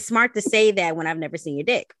 "It's smart to say that when I've never seen your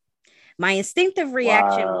dick." My instinctive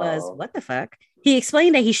reaction was, what the fuck? He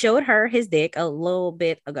explained that he showed her his dick a little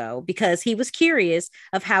bit ago because he was curious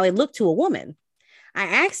of how it looked to a woman.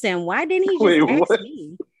 I asked him, why didn't he just ask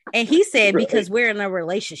me? And he said, because we're in a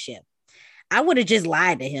relationship. I would have just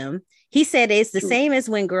lied to him. He said it's the same as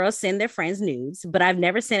when girls send their friends nudes, but I've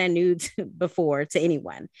never sent a nude before to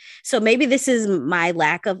anyone. So maybe this is my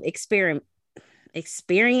lack of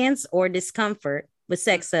experience or discomfort with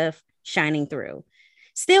sex stuff shining through.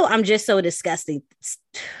 Still, I'm just so disgusting.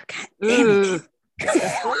 God damn it.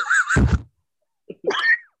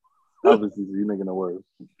 Obviously, you're making it worse.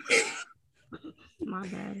 My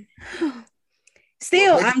bad.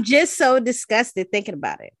 Still, I'm just so disgusted thinking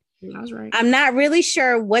about it. I was right. I'm not really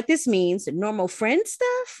sure what this means. Normal friend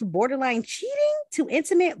stuff, borderline cheating, too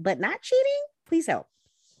intimate, but not cheating. Please help.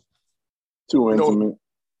 Too intimate.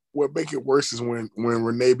 What make it worse is when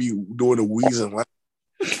Renee be doing the wheezing. Like,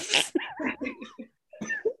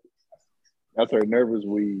 that's her nervous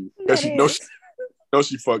wheeze.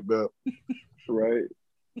 She fucked up. Right.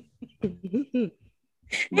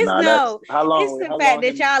 How long, it's the fact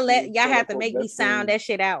that y'all have to make me sound that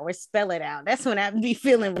shit out or spell it out. That's when I be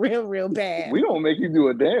feeling real bad. We don't make you do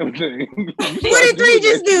a damn thing. What did Three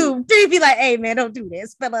just do? Three be like, "Hey man, don't do that.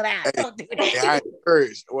 Spell it out. Don't do that." Yeah, I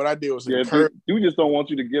encouraged. What I did was encourage. You just don't want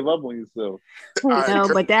you to give up on yourself. No,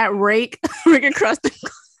 but that rake across the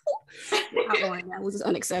that was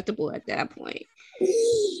unacceptable at that point.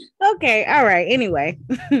 Okay, all right. Anyway,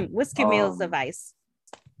 what's Camille's advice?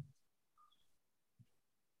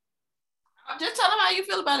 Just tell them how you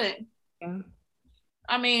feel about it. Yeah.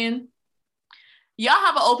 I mean, y'all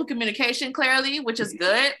have an open communication clearly, which is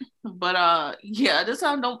good. But yeah, just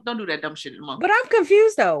tell them don't do that dumb shit anymore. But I'm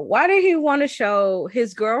confused though. Why did he want to show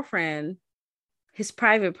his girlfriend his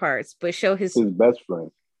private parts, but show his best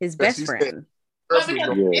friend? His best friend.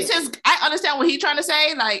 It's his. I understand what he's trying to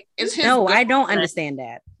say. Like it's his. No, I don't understand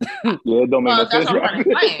that. Yeah, it don't make no sense. That's what I'm trying to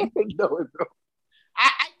explain. I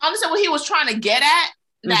understand what he was trying to get at.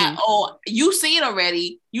 That you see it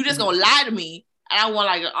already. You just gonna lie to me, and I want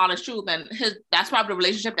like an honest truth. And that's probably the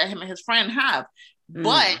relationship that him and his friend have.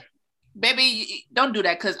 But baby, don't do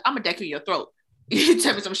that because I'm gonna deck you in your throat. You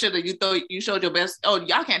tell me some shit that you showed your best. Oh,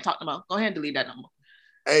 y'all can't talk no more. Go ahead and delete that number.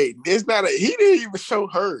 Hey, it's not he didn't even show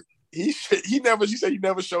her. She said he never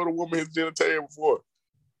showed a woman his genitalia before.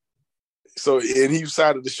 So and he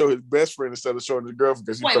decided to show his best friend instead of showing his girlfriend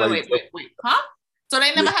because wait, huh? So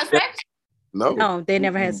they never had sex? No. No, they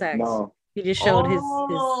never had sex. No. He just showed his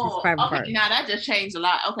private okay, part. now that just changed a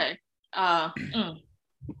lot. Okay.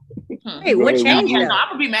 Wait, what changed? Yeah, no, I'm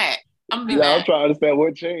gonna be mad. I'm trying to understand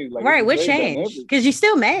what changed. Like, right, what changed? Because you're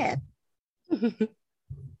still mad. Because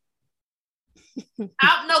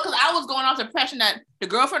I was going off the impression that the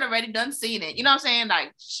girlfriend already done seen it. You know what I'm saying?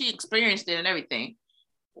 Like she experienced it and everything.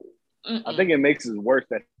 I think it makes it worse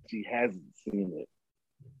that she hasn't seen it.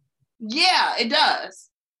 Yeah, it does.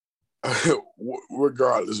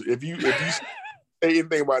 Regardless, if you say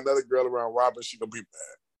anything about another girl around Robin, she gonna be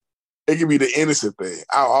mad. It can be the innocent thing.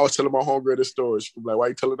 I was telling my homegirl this story. She be like, "Why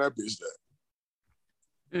you telling that bitch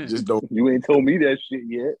that?" Just don't. You ain't told me that shit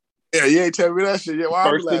yet. Yeah, you ain't telling me that shit yet. Why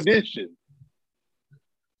First edition.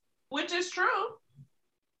 Which is true.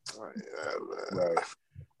 Right.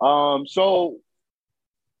 So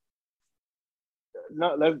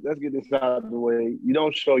let's get this out of the way. You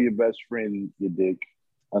don't show your best friend your dick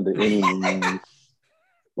under any means.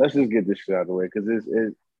 Let's just get this shit out of the way because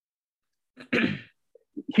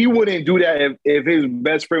he wouldn't do that if his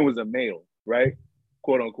best friend was a male, right?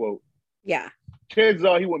 Quote unquote. Yeah. Chances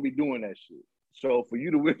are he wouldn't be doing that shit. So for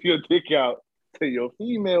you to whip your dick out to your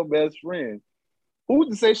female best friend, who's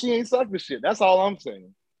to say she ain't sucked the shit? That's all I'm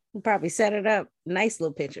saying. You probably set it up. Nice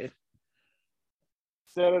little picture.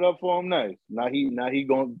 Set it up for him nice. Now he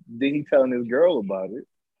going. Then he telling his girl about it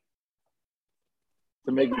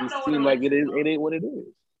to make it seem like it is. It ain't what it is.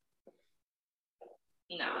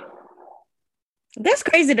 No. That's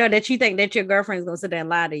crazy though that you think that your girlfriend's gonna sit there and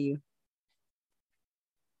lie to you.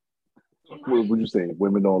 What would you say?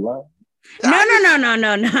 Women don't lie?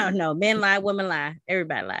 No. Men lie, women lie,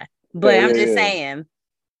 everybody lie. But I'm just saying.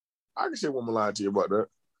 I can say women lie to you about that.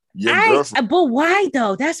 Your girlfriend. But why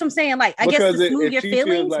though? That's what I'm saying. Like, I guess to smooth your feelings.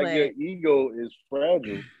 Feels like your ego is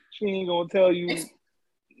fragile, she ain't gonna tell you.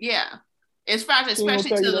 It's fragile,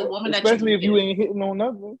 especially to the woman that especially if you ain't hitting on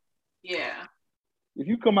nothing. Yeah. If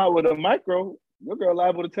you come out with a micro, your girl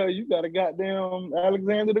liable to tell you got a goddamn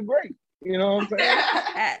Alexander the Great. You know what I'm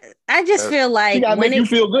saying? I just feel like she gotta make you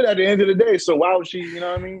feel good at the end of the day. So why would she? You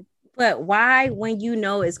know what I mean? But why, when you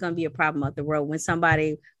know it's gonna be a problem up the road, when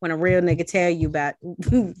a real nigga tell you about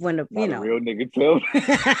when a real nigga tell me.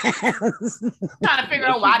 Trying to figure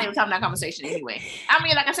out why they were having that conversation anyway. I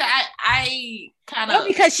mean, like I said, I kind of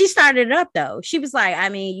because she started it up though. She was like, I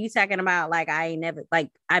mean, you talking about like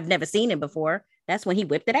I've never seen it before. That's when he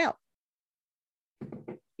whipped it out.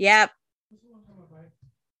 Yep.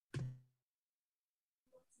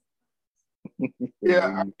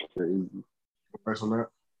 Yeah. Crazy. Thanks on that.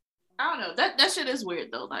 I don't know. That shit is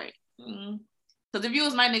weird though. Like, because if you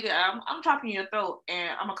was my nigga, I'm chopping your throat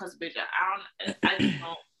and I'm a cuss bitch. I just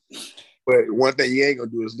don't. But one thing you ain't gonna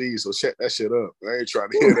do is leave, so shut that shit up. I ain't trying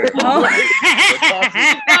to hear that.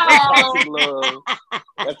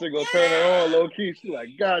 That shit gonna turn her on low key. She like,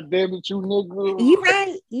 God damn it, you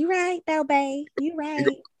nigga. You right, though, babe. You right.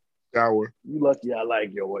 Shower. You lucky I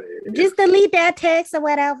like your way. Just delete that text or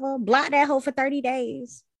whatever. Block that hoe for 30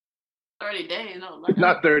 days. 30 days, no.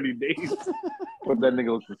 Not 30 days. Put that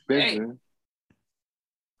nigga on suspension.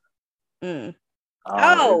 Hey.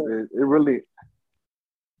 It really.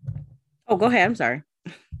 Oh, go ahead. I'm sorry.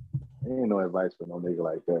 Ain't no advice for no nigga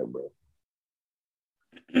like that, bro.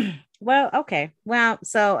 Well, okay. Well,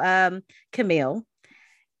 so Camille,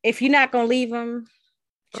 if you're not gonna leave him,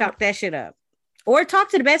 chalk that shit up. Or talk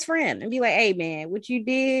to the best friend and be like, hey man, what you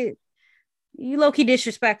did, you low-key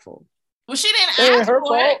disrespectful. Well, she didn't ask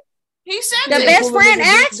for it. He said the best friend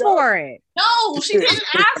asked for it. No, she didn't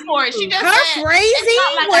ask for it. She just her phrasing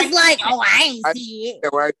was like, "Oh, I ain't see it.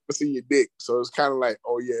 I didn't see your dick." So it's kind of like,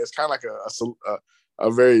 "Oh yeah," it's kind of like a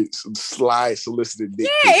very sly solicited dick.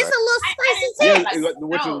 Yeah, it's a little spicy text.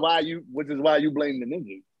 Which is why you blame the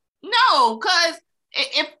nigga. No, because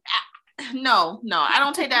no, I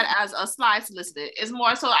don't take that as a sly solicited. It's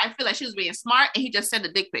more so I feel like she was being smart and he just sent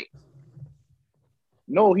a dick pic.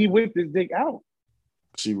 No, he whipped his dick out.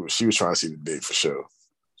 She was trying to see the dick for sure.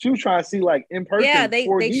 She was trying to see like in person. Yeah, they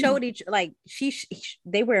showed each like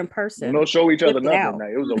they were in person. No, show each other nothing. Like,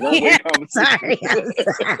 it was a one-way conversation.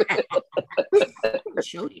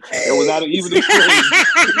 It was not an even exchange.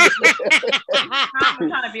 I'm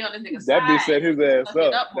trying to be on this nigga's that side. bitch set his ass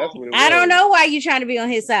up. That's what it was. I don't know why you trying to be on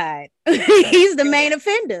his side. He's the main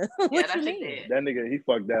offender. What you mean? That nigga, he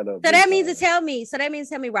fucked that up. So that means to tell me,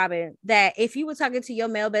 Robin, that if you were talking to your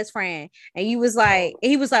male best friend and you was like,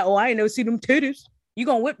 he was like, oh, I ain't never see them titties. You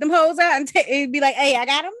gonna whip them hoes out and be like, hey, I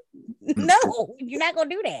got them? No, you're not gonna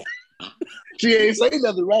do that. She ain't say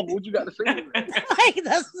nothing, Robin. What you got to say? Like,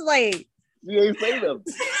 that's like. She ain't say nothing.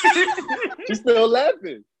 She's still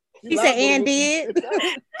laughing. She said, and did.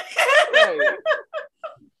 Right.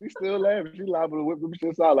 still laughing. She liable to whip them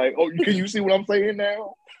shits out. Like, oh, can you see what I'm saying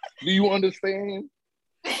now? Do you understand?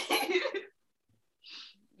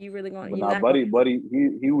 You really going? But nah, buddy,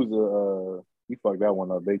 he was he fucked that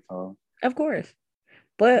one up big time. Of course,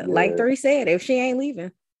 but like 3 said, if she ain't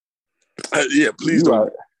leaving, yeah, please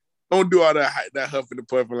don't do all that huffing and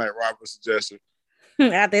puffing like Robert's suggestion.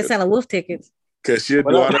 out there selling wolf tickets. Cause she'll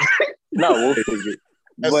do all that. Not wolf tickets.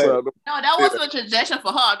 No, that wasn't a suggestion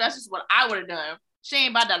for her. That's just what I would have done. She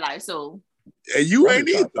ain't about that life, so. And you ain't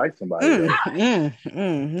either. Fight somebody.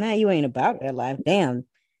 Now you ain't about that life. Damn.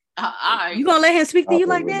 Right. You gonna let him speak to you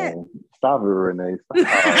like that? Stop it, Renee.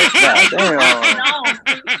 God damn.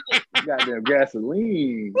 Goddamn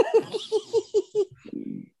gasoline.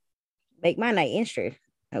 Make my night interesting.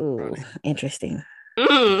 Oh, interesting.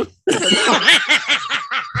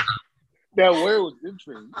 That word was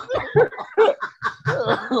interesting.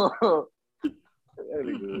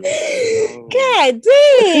 God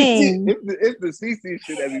dang. It's the CC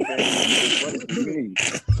shit that be funny to me.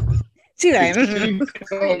 She like,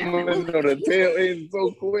 coming on the tail end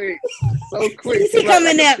so quick. She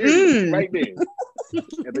coming up right there.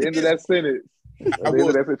 At the end of that sentence.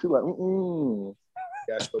 She's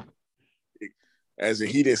like, As in,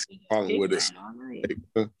 he didn't see a problem with us.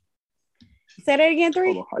 Say that again,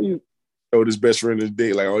 3. How you told his best friend his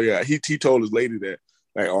date, like, oh yeah, he told his lady that,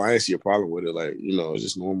 like, oh, I didn't see a problem with it, like, you know, it's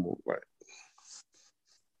just normal, like,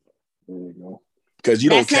 there you go. Because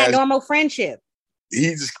you that's don't not normal friendship.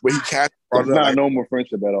 It's not like, normal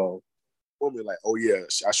friendship at all. Woman, like, oh yeah,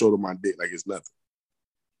 I showed him my dick, like it's nothing.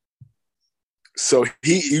 So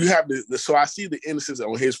you have to. So I see the innocence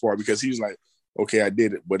on his part because he was like, okay, I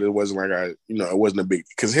did it, but it wasn't like it wasn't a big.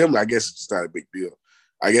 Because him, I guess it's just not a big deal.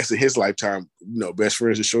 I guess in his lifetime, best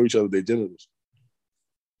friends should show each other their genitals.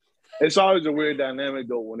 It's always a weird dynamic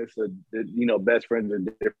though when it's best friends are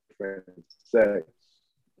different sex.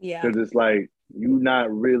 Yeah, because it's like you're not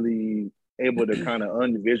really able to kind of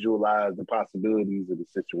unvisualize the possibilities of the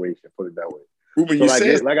situation. Put it that way. Ruben, so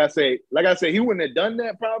like I say, he wouldn't have done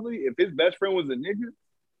that probably if his best friend was a nigga.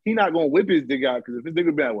 He not gonna whip his dick out because if his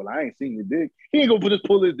nigga be like, well, I ain't seen your dick, he ain't gonna just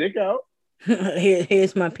pull his dick out.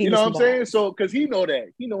 Here's my penis. You know what I'm saying? So because he know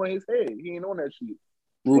that, he know in his head, he ain't on that shit.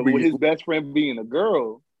 Ruben, but with his best friend being a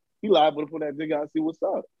girl, he liable to pull that dick out and see what's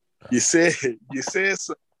up. You said something.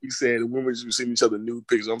 You said the women just be sending each other nude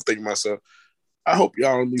pictures. I'm thinking to myself, I hope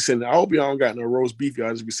y'all don't be sending. I hope y'all don't got no roast beef. Y'all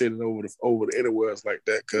just be sending over the interwebs like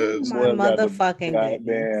that. Cause my motherfucking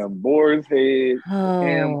goddamn boar's head,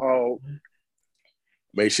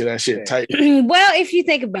 make sure that shit tight. Well, if you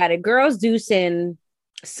think about it, girls do send.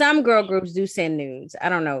 Some girl groups do send nudes. I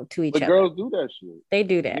don't know to each other. Girls do that shit. They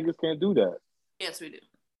do that. Niggas can't do that. Yes, we do.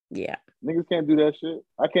 Yeah. Niggas can't do that shit.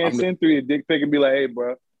 I can't send through a dick pic and be like, hey,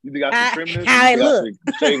 bro, you got to trim this? How it look?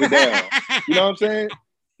 Shave it down. You know what I'm saying?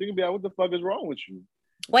 You can be like, what the fuck is wrong with you?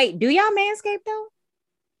 Wait, do y'all manscape though?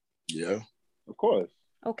 Yeah. Of course.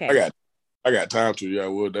 Okay. I got time to. Yeah, I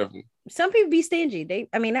will definitely. Some people be stingy.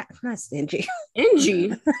 Not stingy.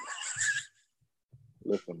 Stingy.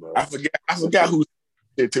 Listen, bro. I forgot who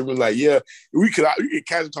said to me, like, yeah, we could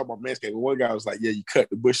casually talk about manscaping. One guy was like, yeah, you cut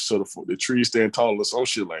the bush so the trees stand taller or some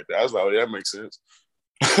shit like that. I was like, oh, yeah, that makes sense.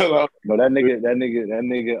 No, that nigga,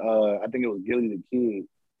 I think it was Gilly the Kid.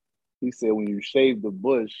 He said when you shave the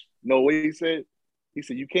bush, what he said? He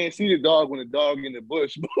said you can't see the dog when the dog in the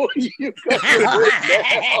bush, but you cut the bush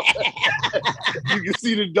down, you can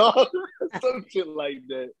see the dog. Some shit like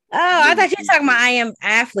that. Oh, I thought you were talking about I Am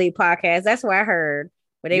Athlete podcast. That's what I heard.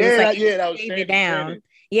 But they was like, that was shave it down. Shannon.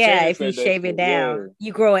 Yeah, Shannon if you shave it down,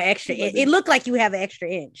 you grow an extra. It looked like you have an extra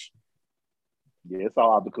inch. Yeah, it's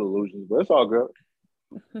all optical illusions, but it's all good.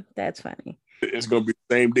 That's funny. It's gonna be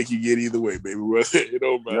the same dick you get either way, baby. It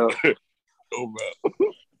don't matter. Yep. Don't matter.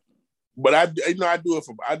 But I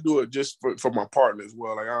do it just for my partner as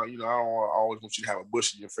well. Like I don't always want you to have a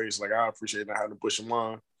bush in your face. Like I appreciate not having a bush in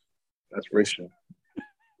mine. That's friction.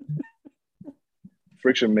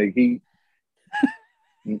 Friction make heat.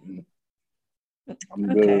 I'm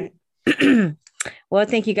good. Well,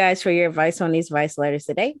 thank you guys for your advice on these vice letters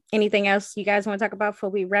today. Anything else you guys want to talk about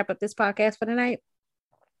before we wrap up this podcast for tonight?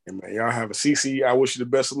 Yeah, man, y'all have a CC. I wish you the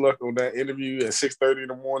best of luck on that interview at 6:30 in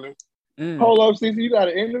the morning. Hold up, CC, you got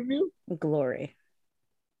an interview? Glory.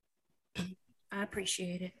 I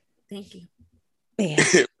appreciate it. Thank you.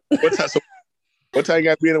 Yeah. What time you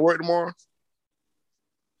got to be in work tomorrow?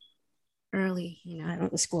 Early, I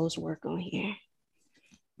don't disclose work on here.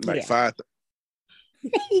 Like 5.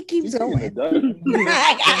 He keeps going. Like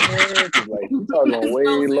you talking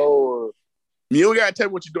way lower. You don't gotta tell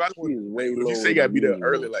me what you do. I just She is way want you lower say you gotta than be there me,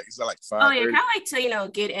 early, man. like it's not like Oh yeah, 5:30. kind of like to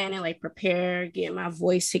get in and like prepare, get my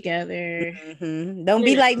voice together. Mm-hmm. Don't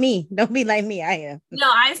be like me. Don't be like me. I am. No,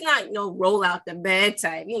 it's not no roll out the bed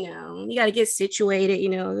type. You got to get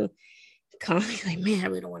situated. Come like, man, I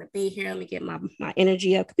really don't want to be here. Let me get my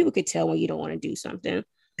energy up. People could tell when you don't want to do something.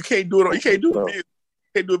 You can't do it. You can't do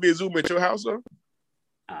it via Zoom at your house, though.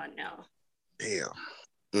 Oh no.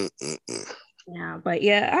 Damn. Yeah, but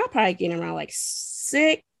yeah, I'll probably get around like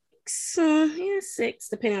 6. 6,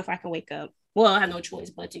 depending if I can wake up. Well, I have no choice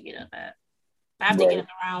but to get up at. I have to get up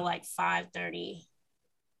around like 5:30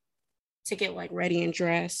 to get like ready and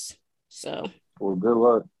dressed. So, well, good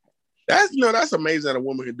luck. That's amazing that a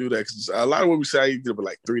woman can do that. Because a lot of women say you get up at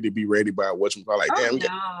like 3 to be ready by what you call like. Damn,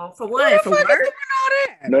 no, for what? For work?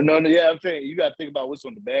 No. Yeah, I'm saying you got to think about what's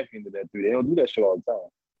on the back end of that too. They don't do that shit all the time.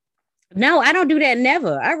 No, I don't do that.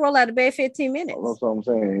 Never. I roll out of bed 15 minutes. That's what I'm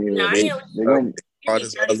saying. Yeah, No, I they gonna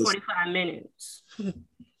 30, 45 minutes.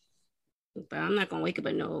 But I'm not gonna wake up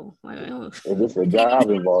at no. If it's a job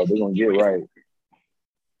involved, they're gonna get right.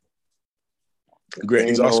 Great.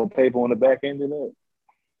 Ain't no paper on the back end of that.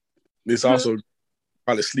 It's also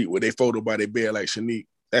probably sleep where they fold up by their bed like Shanique.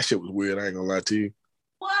 That shit was weird. I ain't gonna lie to you.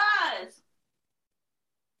 What?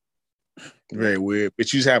 Very weird.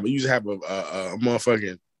 But you just have a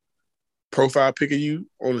motherfucking profile pic of you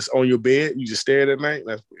on your bed. You just stare at night.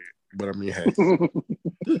 That's weird. But I mean, hey.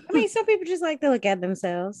 I mean, some people just like to look at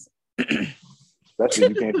themselves. Especially if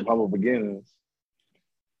you came from humble beginnings.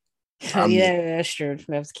 Yeah, that's true.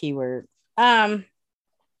 That's keyword. Yes.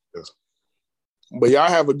 But y'all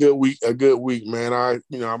have a good week, man. I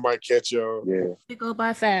might catch y'all. Yeah. It go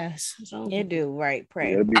by fast. So. You do, right?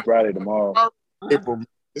 Pray. Yeah, it'll be Friday tomorrow. April,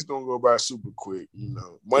 it's gonna go by super quick,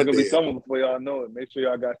 Monday. It's gonna be summer before y'all know it. Make sure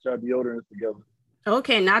y'all got y'all deodorants together.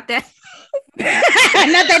 Okay, not that.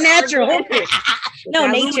 Not that natural. No,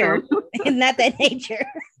 nature. Aluminum. Not that nature.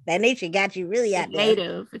 That nature got you really out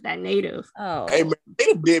there. That native. Oh, hey man,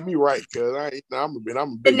 native did me right because I'm a big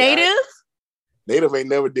the native. Native ain't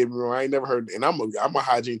never did me wrong. I ain't never heard, and I'm a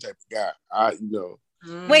hygiene type of guy.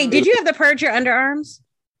 Wait, did you have to purge your underarms?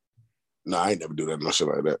 No, I ain't never do that. No shit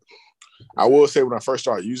like that. I will say when I first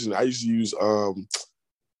started using it, I used to use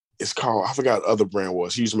it's called, I forgot what the other brand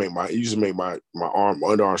was. He used to make my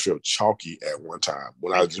underarm feel chalky at one time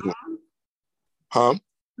when I just went. Huh?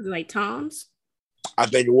 Like Tom's? I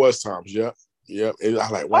think it was Tom's. Yep. I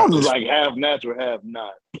was like, wow. I was like half natural, half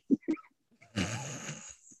not.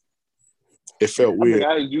 It felt weird.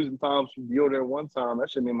 I was using Tom's deodorant one time.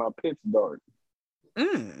 That shit made my pits dark.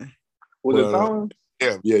 Was it Tom's?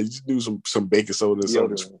 Yeah. You just do some baking soda or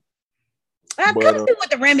something. Come through with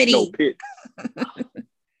the remedy. No pit.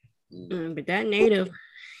 But that native.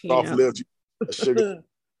 Soft lips, sugar.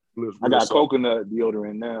 I got coconut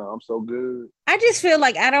deodorant now. I'm so good. I just feel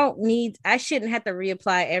like I shouldn't have to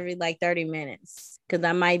reapply every like 30 minutes because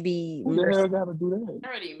I might be. Who the hell gotta do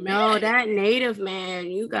that? No, that native,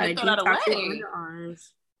 man. You gotta throw that away.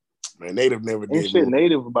 Arms. Man, native never did. Ain't shit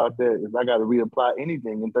native about that. If I gotta reapply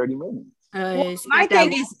anything in 30 minutes. My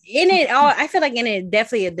thing is in it. I feel like in it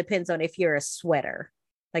definitely it depends on if you're a sweater.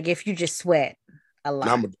 Like if you just sweat a lot.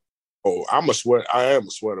 I'm a sweat. I am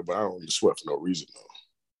a sweater, but I don't sweat for no reason though.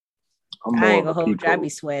 I ain't gonna hold you. I be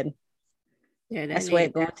sweating. Yeah, I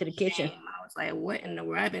sweat going to the kitchen. I was like, what in the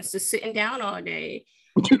world? I've been just sitting down all day.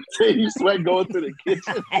 You sweat going to the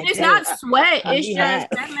kitchen. It's not sweat. It's just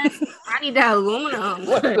I need that aluminum.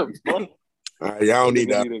 What the fuck? Y'all don't need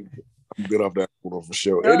that. I'm good off that aluminum for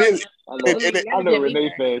sure. It is. I know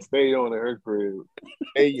Renee fans stay on in her crib.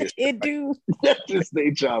 It do. Just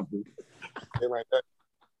stay chopping. Like that.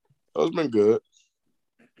 Those been good.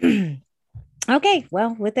 Okay,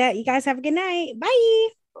 well, with that, you guys have a good night. Bye.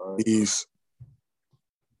 Peace.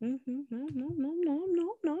 No.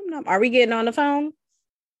 Are we getting on the phone?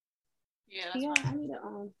 Yeah, that's I need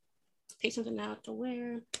to take something out to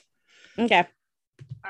wear. Okay.